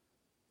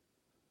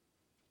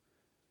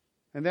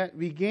 And that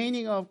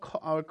regaining of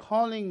our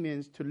calling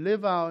means to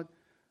live out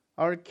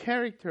our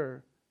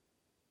character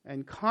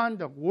and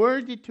conduct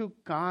worthy to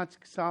God's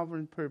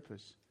sovereign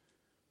purpose.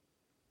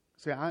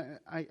 So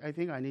I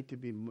think I need to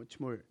be much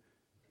more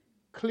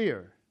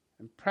clear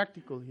and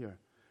practical here.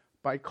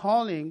 By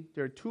calling,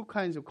 there are two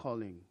kinds of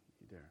calling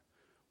there.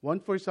 one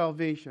for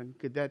salvation,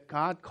 that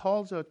God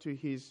calls us to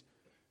His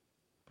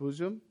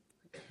bosom.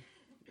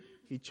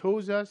 He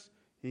chose us,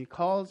 He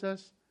calls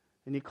us,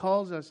 and He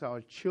calls us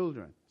our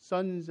children,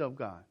 sons of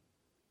God.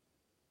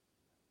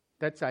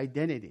 That's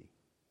identity.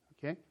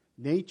 Okay?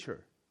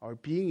 Nature, our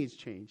being is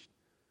changed.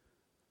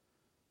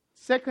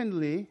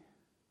 Secondly,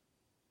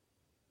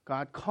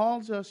 God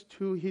calls us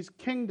to His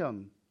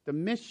kingdom, the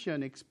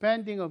mission,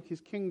 expanding of His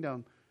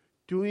kingdom,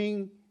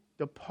 doing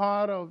the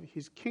part of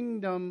His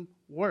kingdom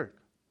work.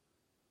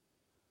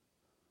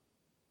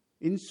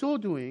 In so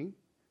doing,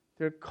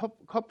 there are a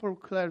couple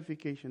of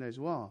clarification as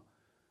well.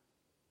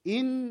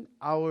 In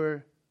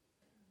our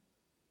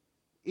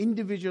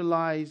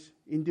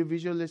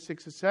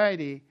individualistic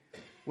society,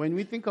 when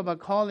we think about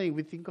calling,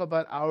 we think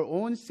about our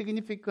own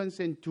significance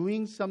in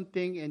doing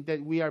something and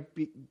that we are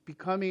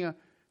becoming a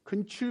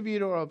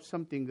contributor of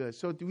something good.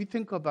 So we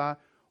think about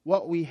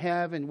what we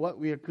have and what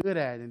we are good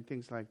at and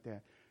things like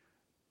that.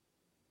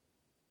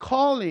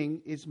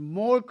 Calling is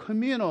more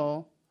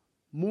communal,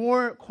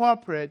 more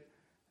corporate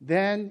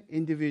than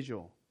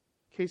individual.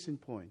 Case in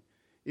point,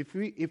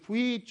 if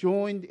we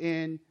joined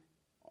in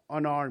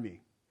an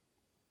army,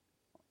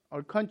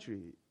 our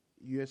country,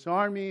 U.S.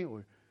 Army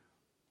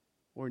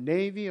or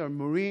Navy or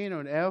Marine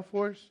or Air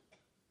Force,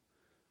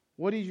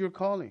 what is your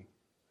calling?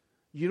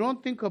 You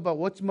don't think about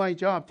what's my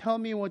job. Tell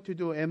me what to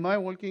do. Am I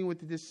working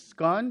with this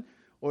gun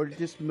or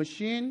this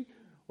machine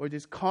or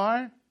this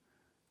car?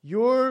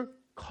 Your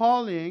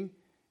calling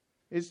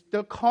is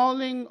the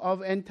calling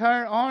of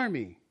entire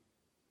army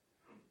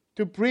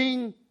to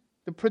bring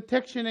the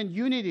protection and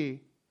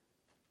unity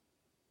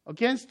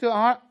against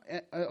the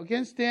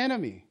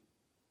enemy.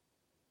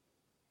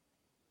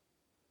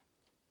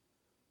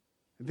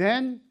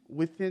 Then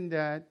within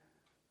that,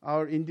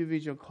 our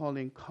individual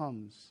calling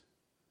comes.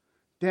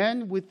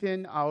 Then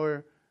within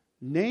our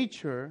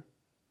nature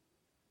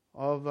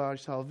of our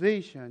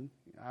salvation,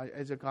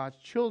 as a God's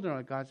children,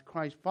 or God's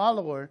Christ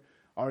follower,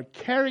 our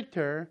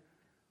character,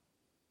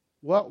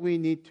 what we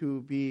need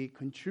to be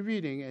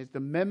contributing as the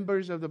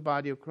members of the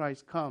body of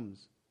Christ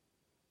comes.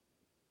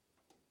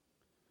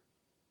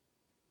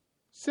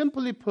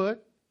 Simply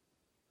put,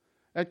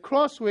 at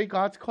Crossway,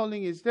 God's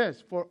calling is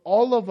this for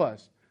all of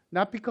us.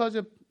 Not because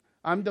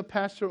I'm the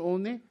pastor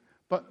only,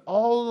 but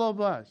all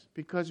of us.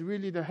 Because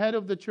really the head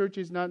of the church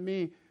is not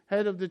me.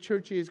 Head of the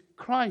church is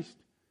Christ.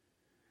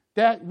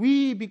 That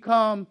we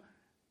become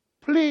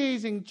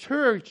pleasing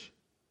church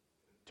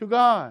to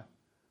God.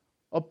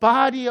 A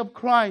body of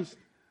Christ.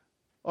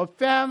 A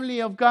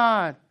family of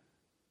God.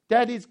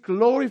 That is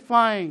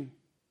glorifying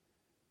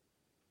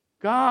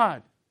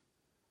God.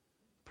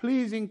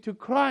 Pleasing to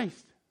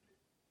Christ.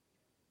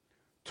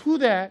 To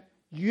that,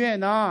 you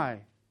and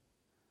I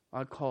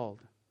are called.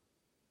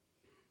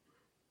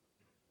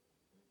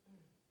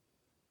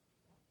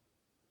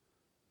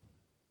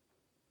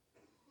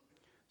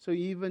 So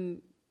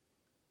even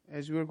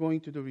as we're going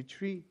to the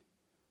retreat,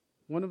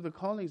 one of the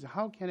callings,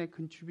 how can I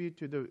contribute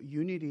to the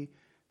unity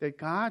that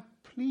God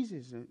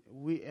pleases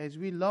as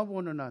we love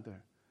one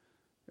another?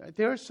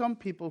 There are some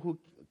people who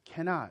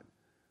cannot,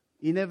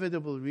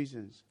 inevitable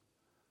reasons.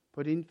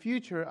 But in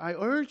future, I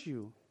urge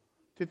you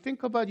to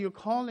think about your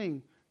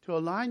calling, to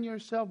align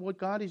yourself with what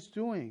God is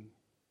doing.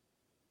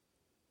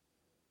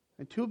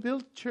 And to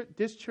build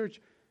this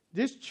church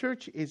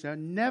is a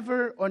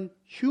never a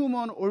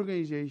human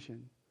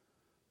organization.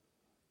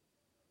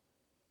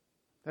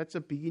 That's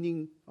the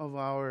beginning of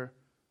our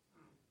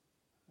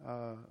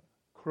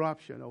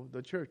corruption of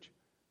the church.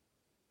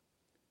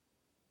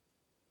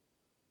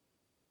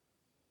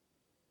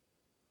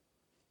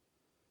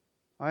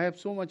 I have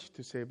so much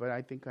to say, but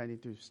I think I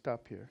need to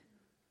stop here.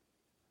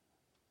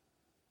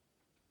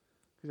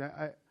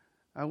 Because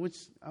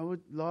I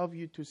would love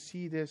you to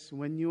see this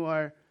when you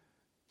are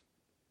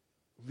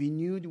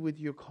renewed with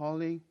your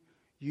calling.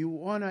 You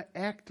want to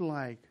act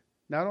like,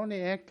 not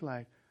only act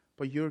like,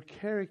 but your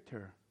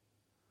character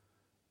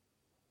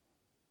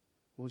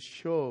will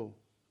show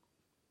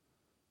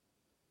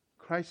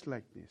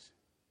Christ-likeness.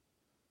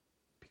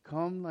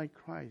 Become like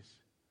Christ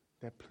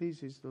that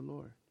pleases the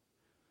Lord.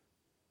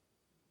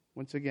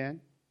 Once again,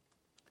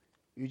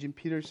 Eugene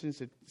Peterson's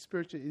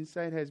spiritual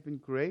insight has been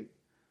great.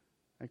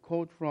 I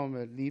quote from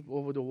a Leap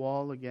Over the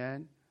Wall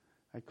again.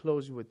 I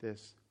close with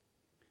this.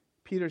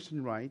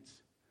 Peterson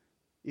writes,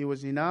 "It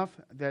was enough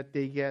that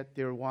they get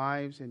their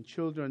wives and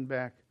children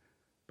back,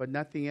 but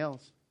nothing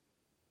else.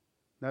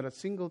 Not a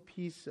single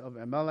piece of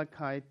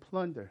Amalekite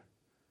plunder.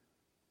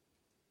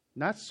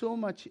 Not so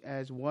much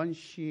as one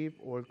sheep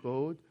or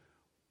goat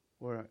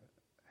or a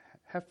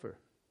heifer."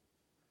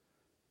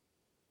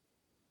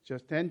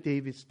 Just then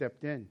David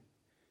stepped in.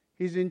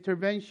 His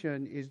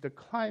intervention is the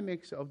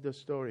climax of the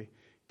story.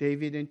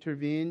 David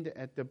intervened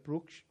at the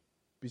brook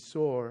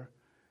Besor,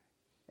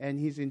 and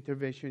his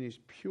intervention is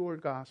pure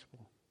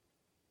gospel.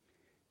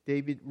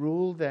 David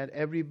ruled that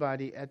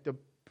everybody at the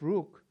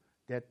brook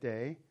that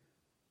day,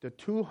 the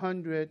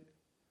 200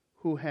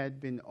 who had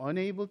been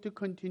unable to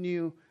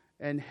continue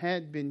and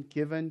had been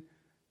given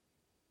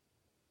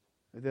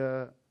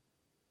the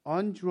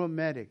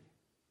undramatic,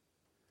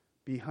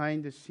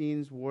 behind the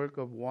scenes work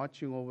of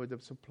watching over the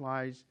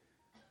supplies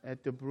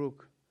at the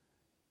brook.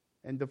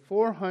 And the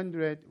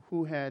 400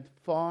 who had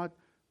fought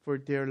for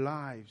their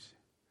lives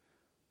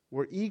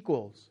were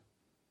equals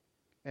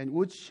and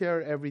would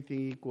share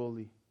everything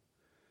equally.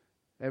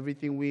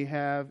 Everything we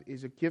have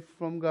is a gift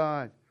from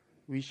God.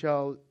 We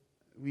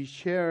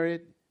share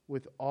it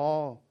with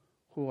all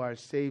who are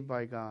saved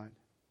by God.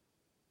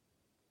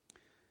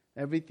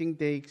 Everything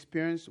they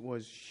experienced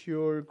was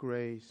sure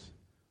grace.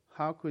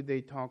 How could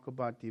they talk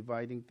about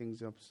dividing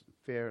things up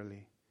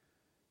fairly?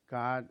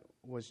 God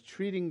was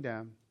treating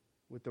them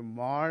with a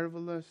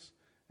marvelous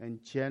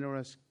and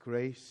generous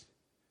grace.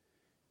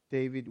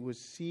 David would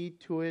see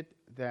to it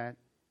that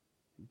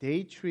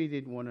they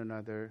treated one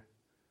another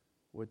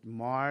with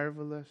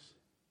marvelous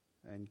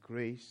and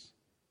grace,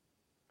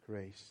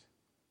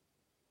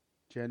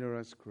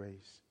 generous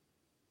grace.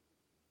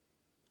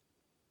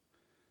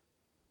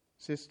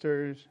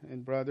 Sisters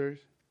and brothers,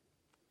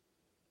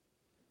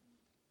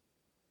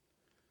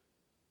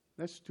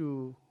 let's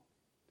do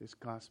this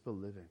gospel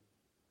living.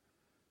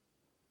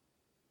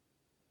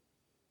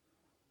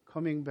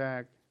 Coming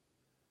back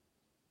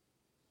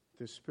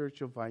to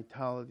spiritual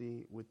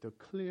vitality with a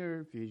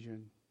clear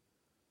vision.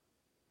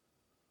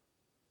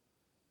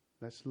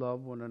 Let's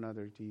love one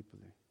another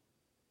deeply.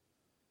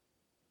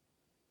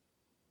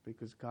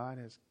 Because God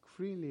has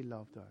freely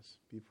loved us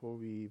before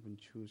we even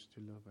choose to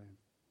love Him.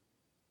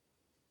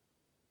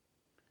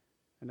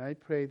 And I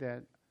pray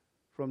that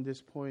from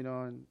this point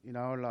on in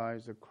our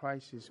lives, the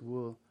crisis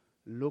will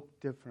look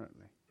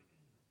differently,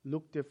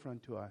 look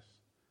different to us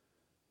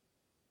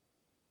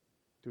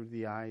through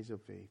the eyes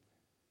of faith.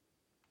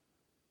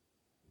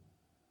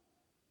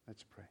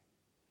 Let's pray.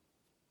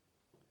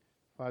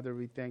 Father,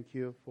 we thank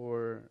you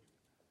for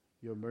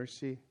your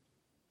mercy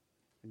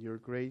and your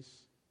grace.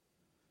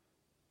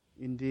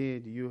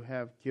 Indeed, you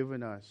have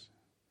given us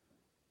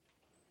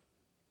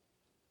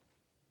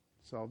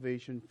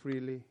salvation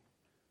freely,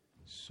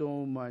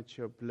 so much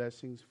of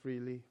blessings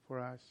freely for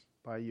us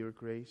by your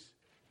grace.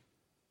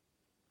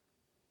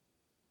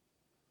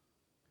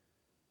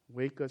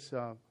 Wake us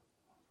up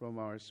from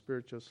our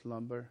spiritual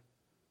slumber.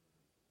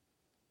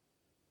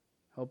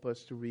 Help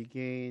us to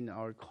regain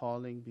our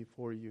calling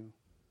before you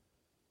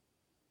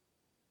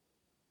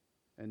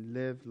and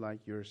live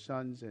like your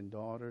sons and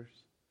daughters,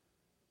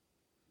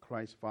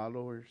 Christ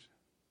followers,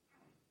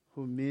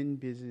 who mean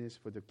business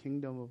for the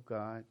kingdom of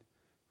God,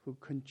 who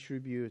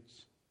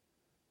contributes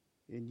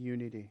in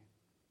unity.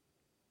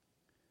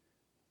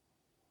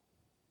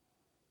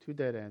 To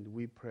that end,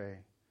 we pray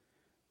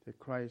that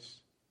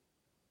Christ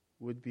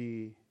would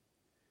be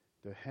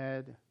the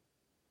head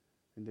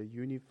and the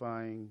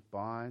unifying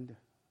bond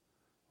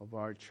of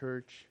our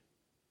church,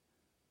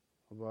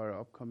 of our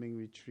upcoming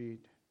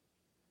retreat,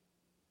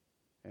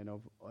 and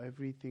of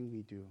everything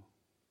we do.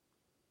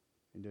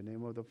 In the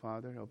name of the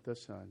Father, of the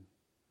Son,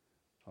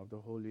 of the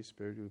Holy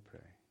Spirit we pray.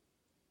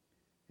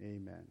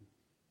 Amen.